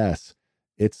the S.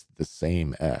 It's the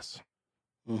same S.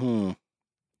 Mm-hmm.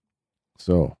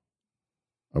 So,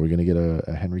 are we going to get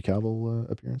a Henry Cavill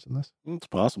appearance in this? It's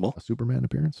possible. A Superman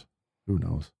appearance? Who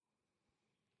knows?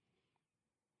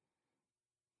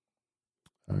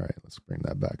 All right, let's bring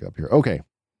that back up here. Okay.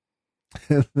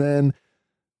 And then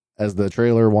as the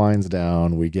trailer winds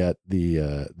down, we get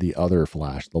the other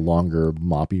Flash, the longer,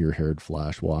 moppier-haired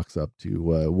Flash walks up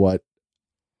to what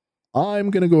I'm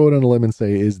going to go out on a limb and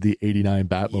say is the 89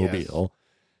 Batmobile. Yes.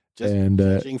 Just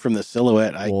judging from the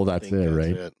silhouette, that's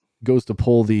right? It. Goes to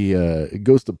pull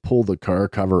the car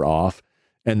cover off,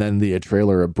 and then the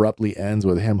trailer abruptly ends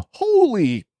with him,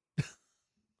 holy,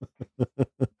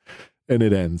 and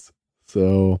it ends.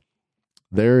 So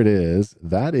there it is.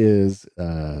 That is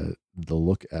the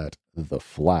look at the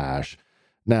Flash.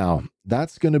 Now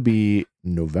that's going to be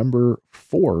November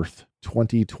 4th,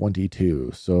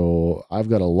 2022. So I've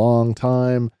got a long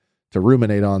time to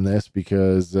ruminate on this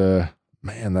because,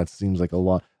 man, that seems like a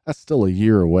lot. That's still a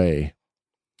year away.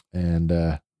 And,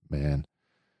 man,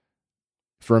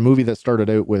 for a movie that started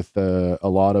out with a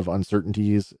lot of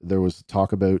uncertainties, there was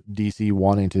talk about DC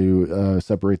wanting to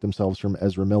separate themselves from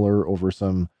Ezra Miller over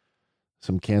some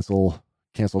cancel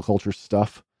culture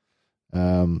stuff.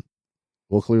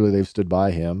 Well, clearly they've stood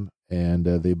by him and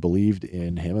they believed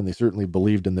in him, and they certainly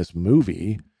believed in this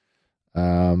movie.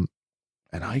 And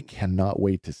I cannot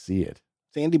wait to see it.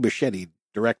 It's Andy Muschietti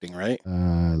directing, right?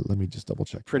 Let me just double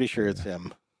check. Pretty sure it's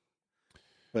him.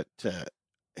 But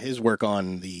his work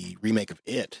on the remake of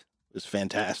It was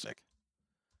fantastic.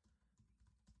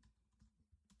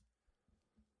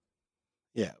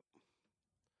 Yeah.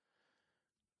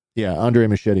 Yeah, Andre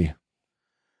Muschietti.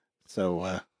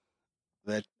 So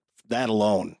that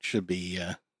alone should be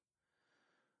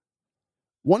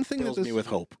one thing fills me with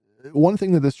hope. One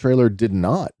thing that this trailer did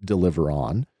not deliver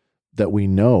on that we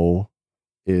know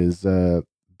is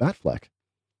Batfleck.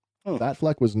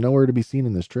 Batfleck was nowhere to be seen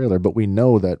in this trailer, but we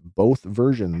know that both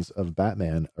versions of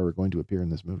Batman are going to appear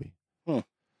in this movie.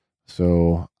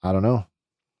 So I don't know.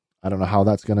 I don't know how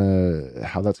that's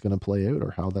gonna play out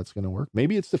or how that's gonna work.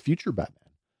 Maybe it's the future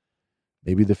Batman.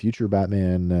 Maybe the future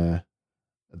Batman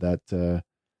that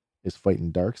is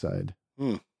fighting Darkseid.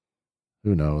 Who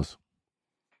knows?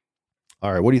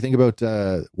 All right. What do you think about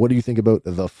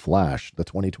the Flash, the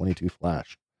 2022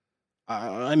 Flash?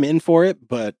 I'm in for it,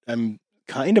 but I'm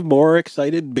kind of more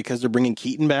excited because they're bringing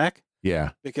Keaton back.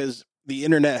 Yeah. Because the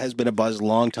internet has been abuzz a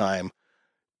long time.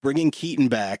 Bringing Keaton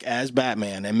back as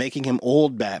Batman and making him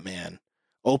old Batman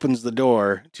opens the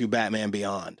door to Batman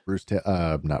Beyond.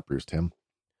 Not Bruce Timm.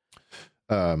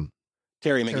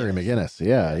 Terry McGinnis.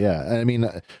 Yeah. I mean,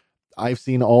 I've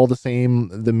seen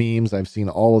the memes. I've seen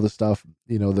all of the stuff,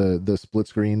 the split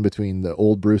screen between the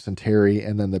old Bruce and Terry,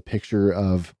 and then the picture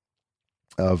of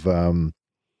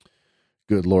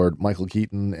good Lord, Michael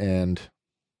Keaton and,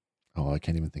 I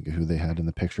can't even think of who they had in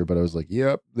the picture, but I was like,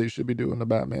 yep, they should be doing the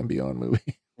Batman Beyond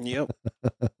movie. Yep.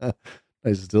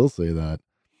 I still say that.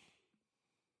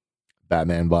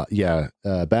 Batman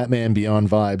Beyond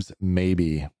vibes,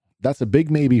 maybe. That's a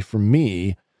big maybe for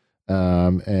me.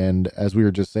 And as we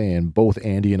were just saying, both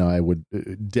Andy and I would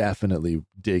definitely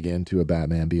dig into a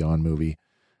Batman Beyond movie.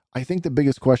 I think the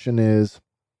biggest question is,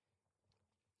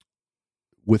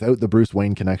 without the Bruce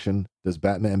Wayne connection, could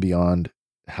Batman Beyond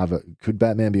have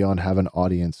an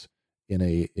audience in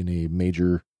a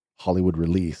major Hollywood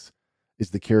release? Is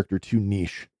the character too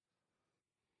niche?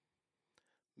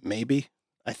 Maybe.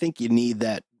 I think you need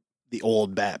the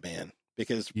old Batman,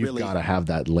 because you've got to have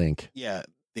that link. Yeah.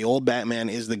 The old Batman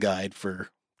is the guide for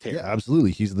Terry. Yeah,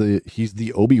 absolutely. He's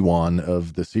the Obi-Wan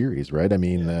of the series, right? I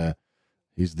mean,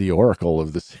 he's the Oracle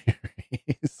of the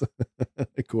series,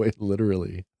 quite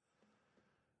literally.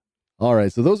 All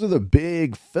right, so those are the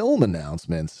big film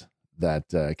announcements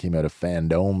that came out of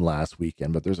Fandom last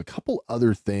weekend, but there's a couple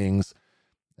other things,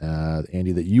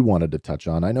 Andy, that you wanted to touch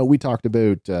on. I know we talked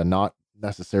about not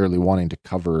necessarily wanting to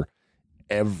cover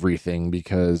everything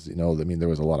because, there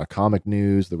was a lot of comic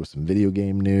news, there was some video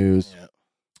game news,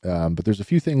 but there's a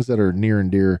few things that are near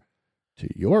and dear to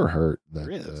your heart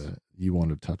that you want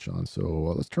to touch on.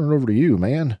 So let's turn it over to you,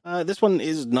 man. This one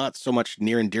is not so much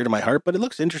near and dear to my heart, but it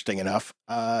looks interesting enough.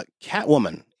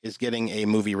 Catwoman is getting a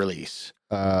movie release.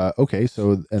 Okay,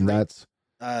 so that's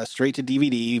straight to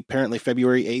DVD, apparently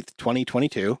February 8th,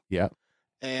 2022. Yeah.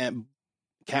 And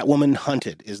Catwoman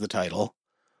Hunted is the title,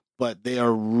 but they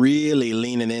are really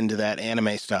leaning into that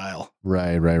anime style.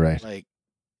 Right. Like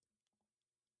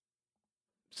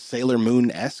Sailor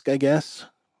Moon-esque, I guess.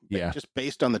 Yeah. Just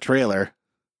based on the trailer.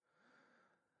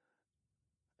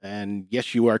 And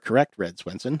yes, you are correct, Red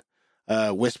Swenson.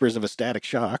 Whispers of a Static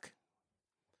Shock,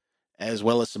 as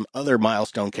well as some other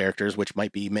milestone characters which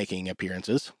might be making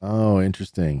appearances. Oh,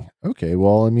 interesting. Okay,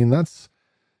 well,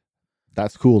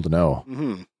 that's cool to know.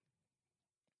 Mm-hmm.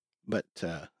 But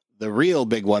the real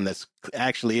big one that's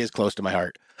actually is close to my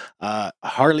heart,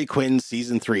 Harley Quinn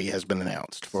Season 3 has been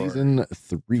announced for Season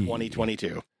 3.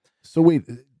 2022. So wait,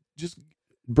 just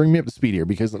bring me up to speed here,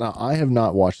 because now I have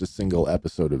not watched a single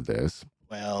episode of this.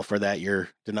 Well, for that, you're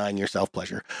denying yourself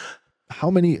pleasure. How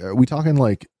many are we talking?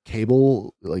 Like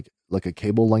cable, like a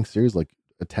cable length series, like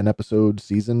a 10 episode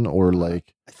season, or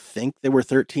like I think there were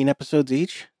 13 episodes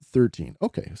each. 13.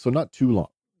 Okay, so not too long.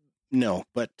 No,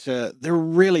 but they're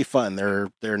really fun.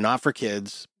 They're not for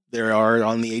kids. They are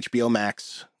on the HBO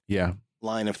Max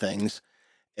line of things,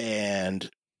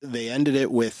 and they ended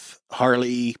it with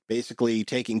Harley basically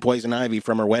taking Poison Ivy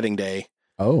from her wedding day.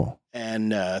 Oh.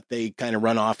 And they kind of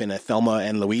run off in a Thelma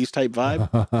and Louise type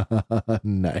vibe.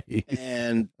 Nice.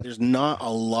 And there's not a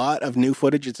lot of new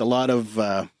footage. It's a lot of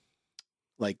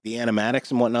like the animatics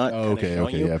and whatnot. Oh,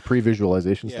 okay. Yeah.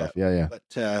 Pre-visualization stuff. Yeah.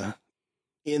 But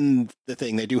in the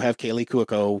thing, they do have Kaylee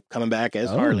Cuoco coming back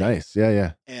as Harley. Nice.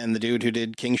 Yeah. And the dude who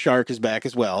did King Shark is back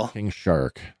as well. King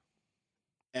Shark.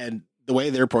 And the way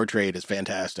they're portrayed is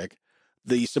fantastic.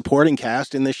 The supporting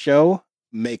cast in this show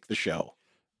make the show.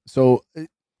 So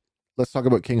let's talk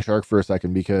about King Shark for a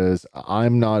second, because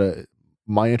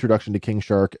my introduction to King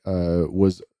Shark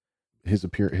was his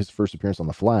first appearance on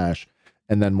The Flash,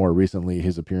 and then more recently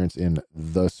his appearance in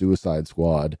The Suicide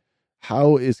Squad.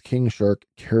 How is King Shark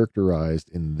characterized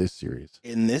in this series?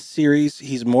 In this series,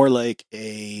 he's more like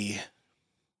I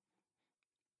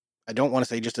don't want to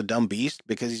say just a dumb beast,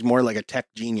 because he's more like a tech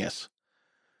genius.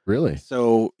 Really?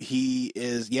 So he's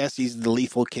the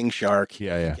lethal King Shark.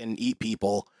 Yeah. He can eat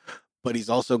people, but he's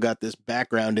also got this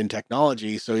background in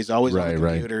technology. So he's always on the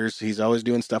computers. Right. He's always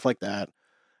doing stuff like that.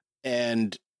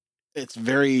 And it's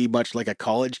very much like a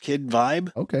college kid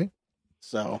vibe. Okay.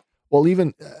 So. Well,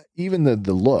 even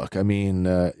the look,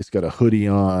 it's got a hoodie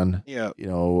on. Yeah.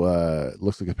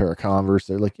 Looks like a pair of Converse.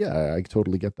 They're like, yeah, I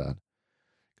totally get that.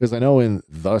 Because I know in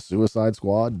The Suicide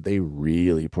Squad, they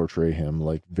really portray him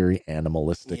like very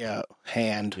animalistic. Yeah,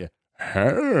 hand. Yeah,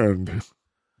 hand.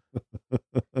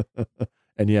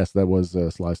 And yes, that was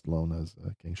Sly Stallone as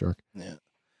King Shark. Yeah.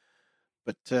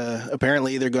 But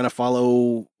apparently they're going to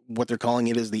follow what they're calling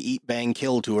it as the Eat, Bang,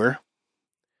 Kill tour.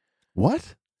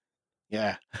 What?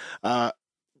 Yeah.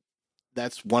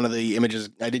 That's one of the images.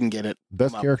 I didn't get it.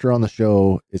 Best character on the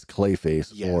show is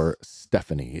Clayface, or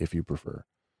Stephanie, if you prefer.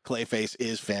 Clayface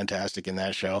is fantastic in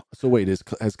that show. So wait, has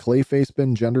Clayface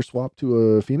been gender swapped to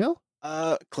a female?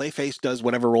 Clayface does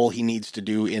whatever role he needs to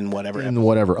do in whatever.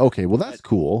 Okay, well that's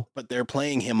cool. But they're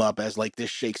playing him up as like this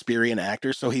Shakespearean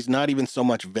actor, so he's not even so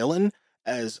much villain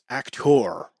as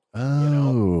actor.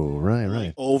 Oh, right.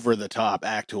 Like over the top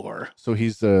actor. So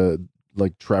he's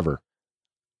like Trevor.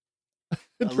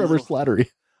 Trevor Slattery.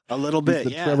 A little bit,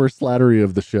 he's the Trevor Slattery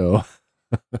of the show.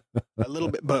 A little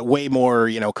bit, but way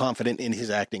more, confident in his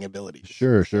acting abilities.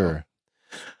 Sure.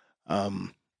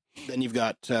 Then you've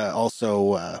got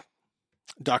also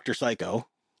Dr. Psycho.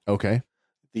 Okay.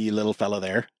 The little fellow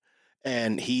there.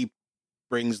 And he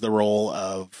brings the role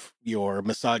of your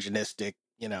misogynistic,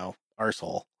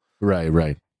 arsehole.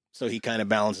 Right. So he kind of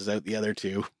balances out the other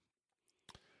two.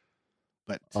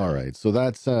 But all right. So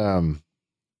that's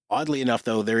oddly enough,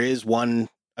 though, there is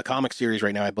a comic series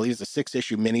right now, I believe it's a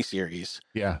 6-issue miniseries.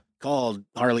 Yeah. Called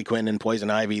Harley Quinn and Poison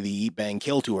Ivy, the Eat, Bang,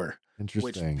 Kill tour.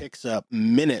 Interesting. Which picks up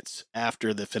minutes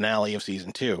after the finale of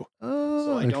season 2. Oh,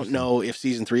 so I don't know if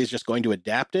season 3 is just going to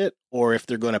adapt it, or if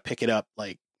they're going to pick it up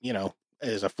like,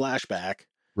 as a flashback.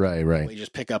 Right. We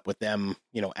just pick up with them,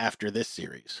 after this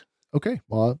series. Okay.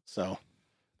 Well, so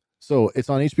it's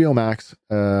on HBO Max.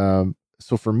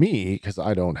 so for me, because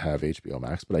I don't have HBO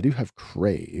Max, but I do have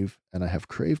Crave, and I have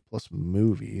Crave Plus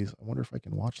Movies. I wonder if I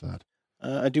can watch that.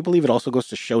 I do believe it also goes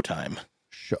to Showtime.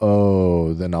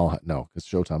 Then no, because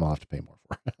Showtime I'll have to pay more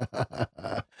for.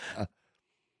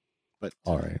 But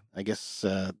all right, I guess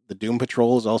the Doom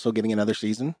Patrol is also getting another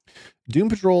season. Doom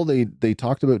Patrol, they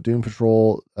talked about Doom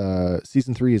Patrol.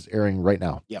 Season 3 is airing right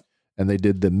now. Yep. And they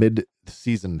did the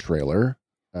mid-season trailer.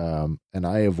 And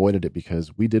I avoided it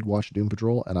because we did watch Doom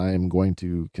Patrol, and I am going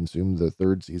to consume the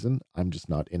 3rd season. I'm just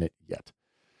not in it yet.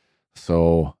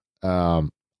 So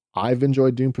I've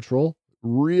enjoyed Doom Patrol.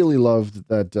 Really loved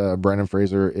that Brendan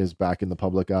Fraser is back in the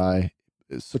public eye.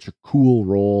 It's such a cool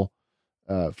role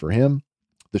for him.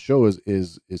 The show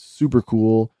is super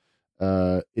cool.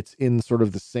 It's in sort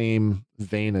of the same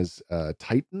vein as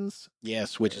Titans.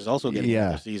 Yes, which is also getting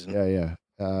another season. Yeah.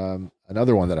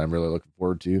 Another one that I'm really looking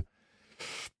forward to.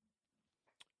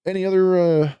 Any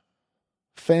other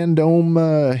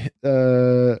fandom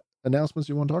announcements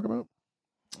you want to talk about?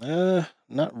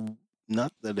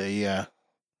 Not that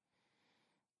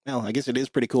well, I guess it is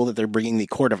pretty cool that they're bringing the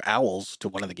Court of Owls to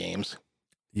one of the games.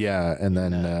 Yeah, and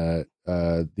then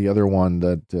the other one,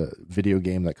 that video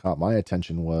game that caught my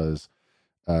attention was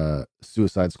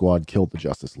Suicide Squad Killed the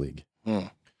Justice League.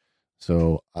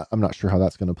 So I'm not sure how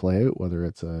that's going to play out, whether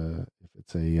it's a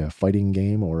fighting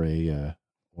game or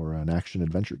an action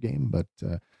adventure game. But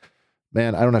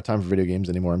man, I don't have time for video games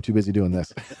anymore. I'm too busy doing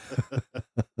this.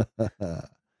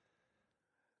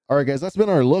 All right, guys, that's been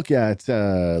our look at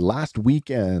last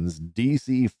weekend's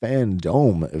DC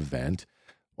Fandom event.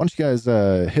 Why don't you guys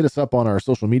hit us up on our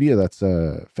social media? That's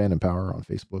Fandom Power on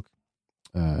Facebook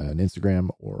and Instagram,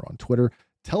 or on Twitter.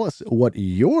 Tell us what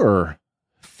your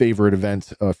favorite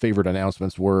event, favorite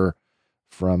announcements were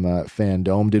from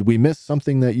Fandom. Did we miss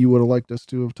something that you would have liked us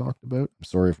to have talked about? I'm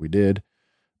sorry if we did.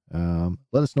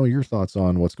 Let us know your thoughts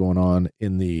on what's going on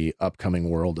in the upcoming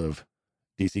world of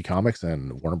DC Comics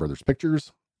and Warner Brothers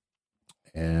Pictures.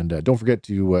 And don't forget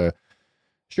to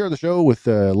share the show with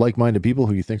like-minded people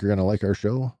who you think are going to like our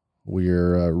show.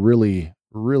 We're really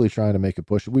trying to make a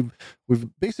push. We've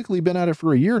basically been at it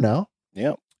for a year now.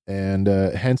 Yeah. And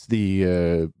hence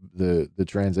the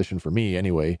transition for me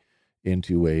anyway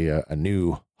into a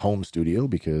new home studio,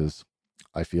 because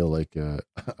I feel like I'm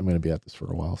going to be at this for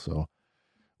a while. So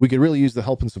we could really use the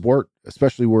help and support,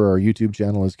 especially where our YouTube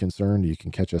channel is concerned. You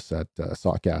can catch us at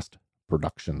Sawcast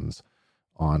Productions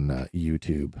on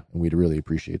YouTube, and we'd really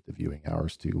appreciate the viewing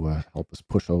hours to help us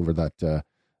push over that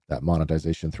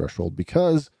monetization threshold,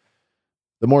 because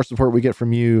the more support we get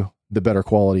from you, the better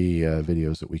quality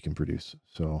videos that we can produce.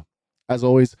 So as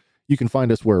always, you can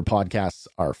find us where podcasts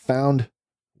are found.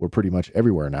 We're pretty much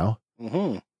everywhere now.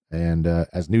 Mm-hmm. And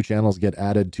as new channels get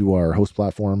added to our host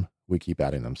platform, we keep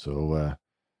adding them. So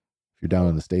if you're down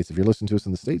in the States, if you're listening to us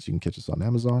in the States, you can catch us on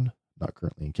Amazon, not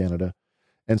currently in Canada.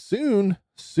 And soon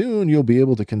you'll be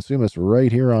able to consume us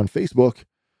right here on Facebook,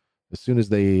 as soon as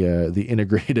the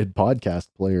integrated podcast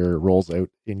player rolls out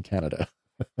in Canada.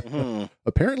 Mm-hmm.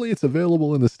 Apparently it's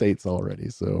available in the States already,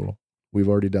 so we've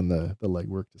already done the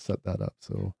legwork to set that up.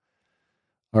 So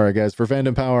all right, guys, for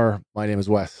Fandom Power, my name is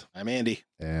Wes. I'm Andy.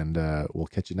 And we'll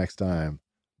catch you next time.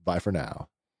 Bye for now.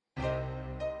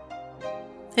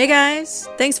 Hey guys,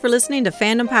 thanks for listening to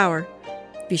Fandom Power.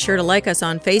 Be sure to like us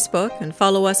on Facebook and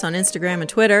follow us on Instagram and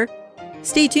Twitter.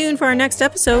 Stay tuned for our next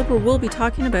episode, where we'll be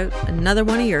talking about another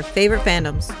one of your favorite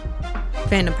fandoms.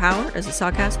 Fandom Power is a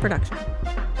Sawcast production.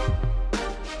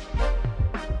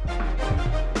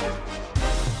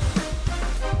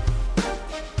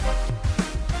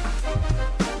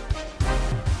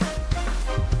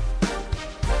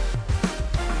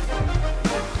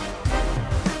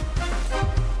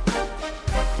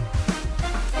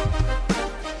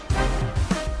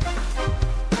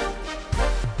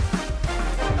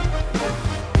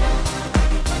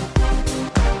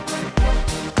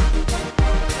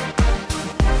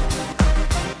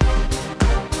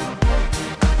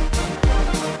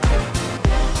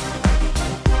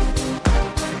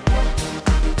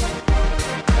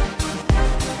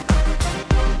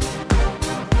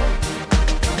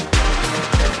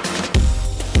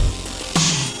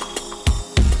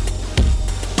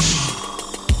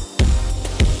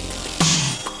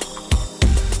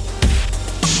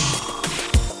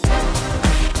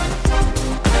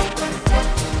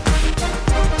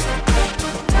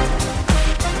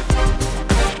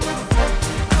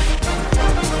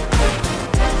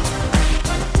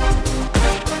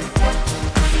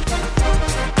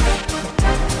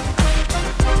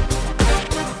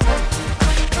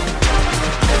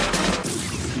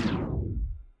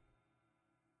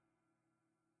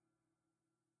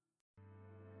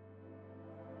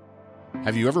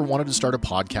 Have you ever wanted to start a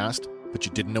podcast, but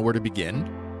you didn't know where to begin?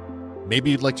 Maybe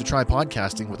you'd like to try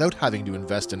podcasting without having to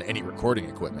invest in any recording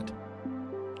equipment.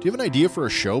 Do you have an idea for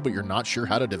a show, but you're not sure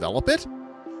how to develop it?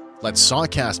 Let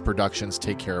Sawcast Productions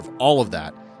take care of all of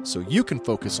that, so you can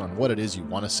focus on what it is you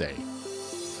want to say.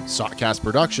 Sawcast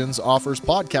Productions offers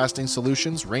podcasting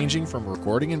solutions ranging from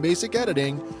recording and basic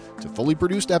editing to fully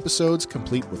produced episodes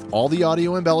complete with all the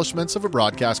audio embellishments of a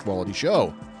broadcast quality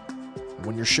show. And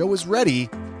when your show is ready,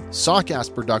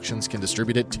 Sawcast Productions can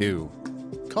distribute it too.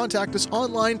 Contact us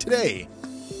online today.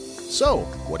 So,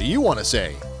 what do you want to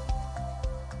say?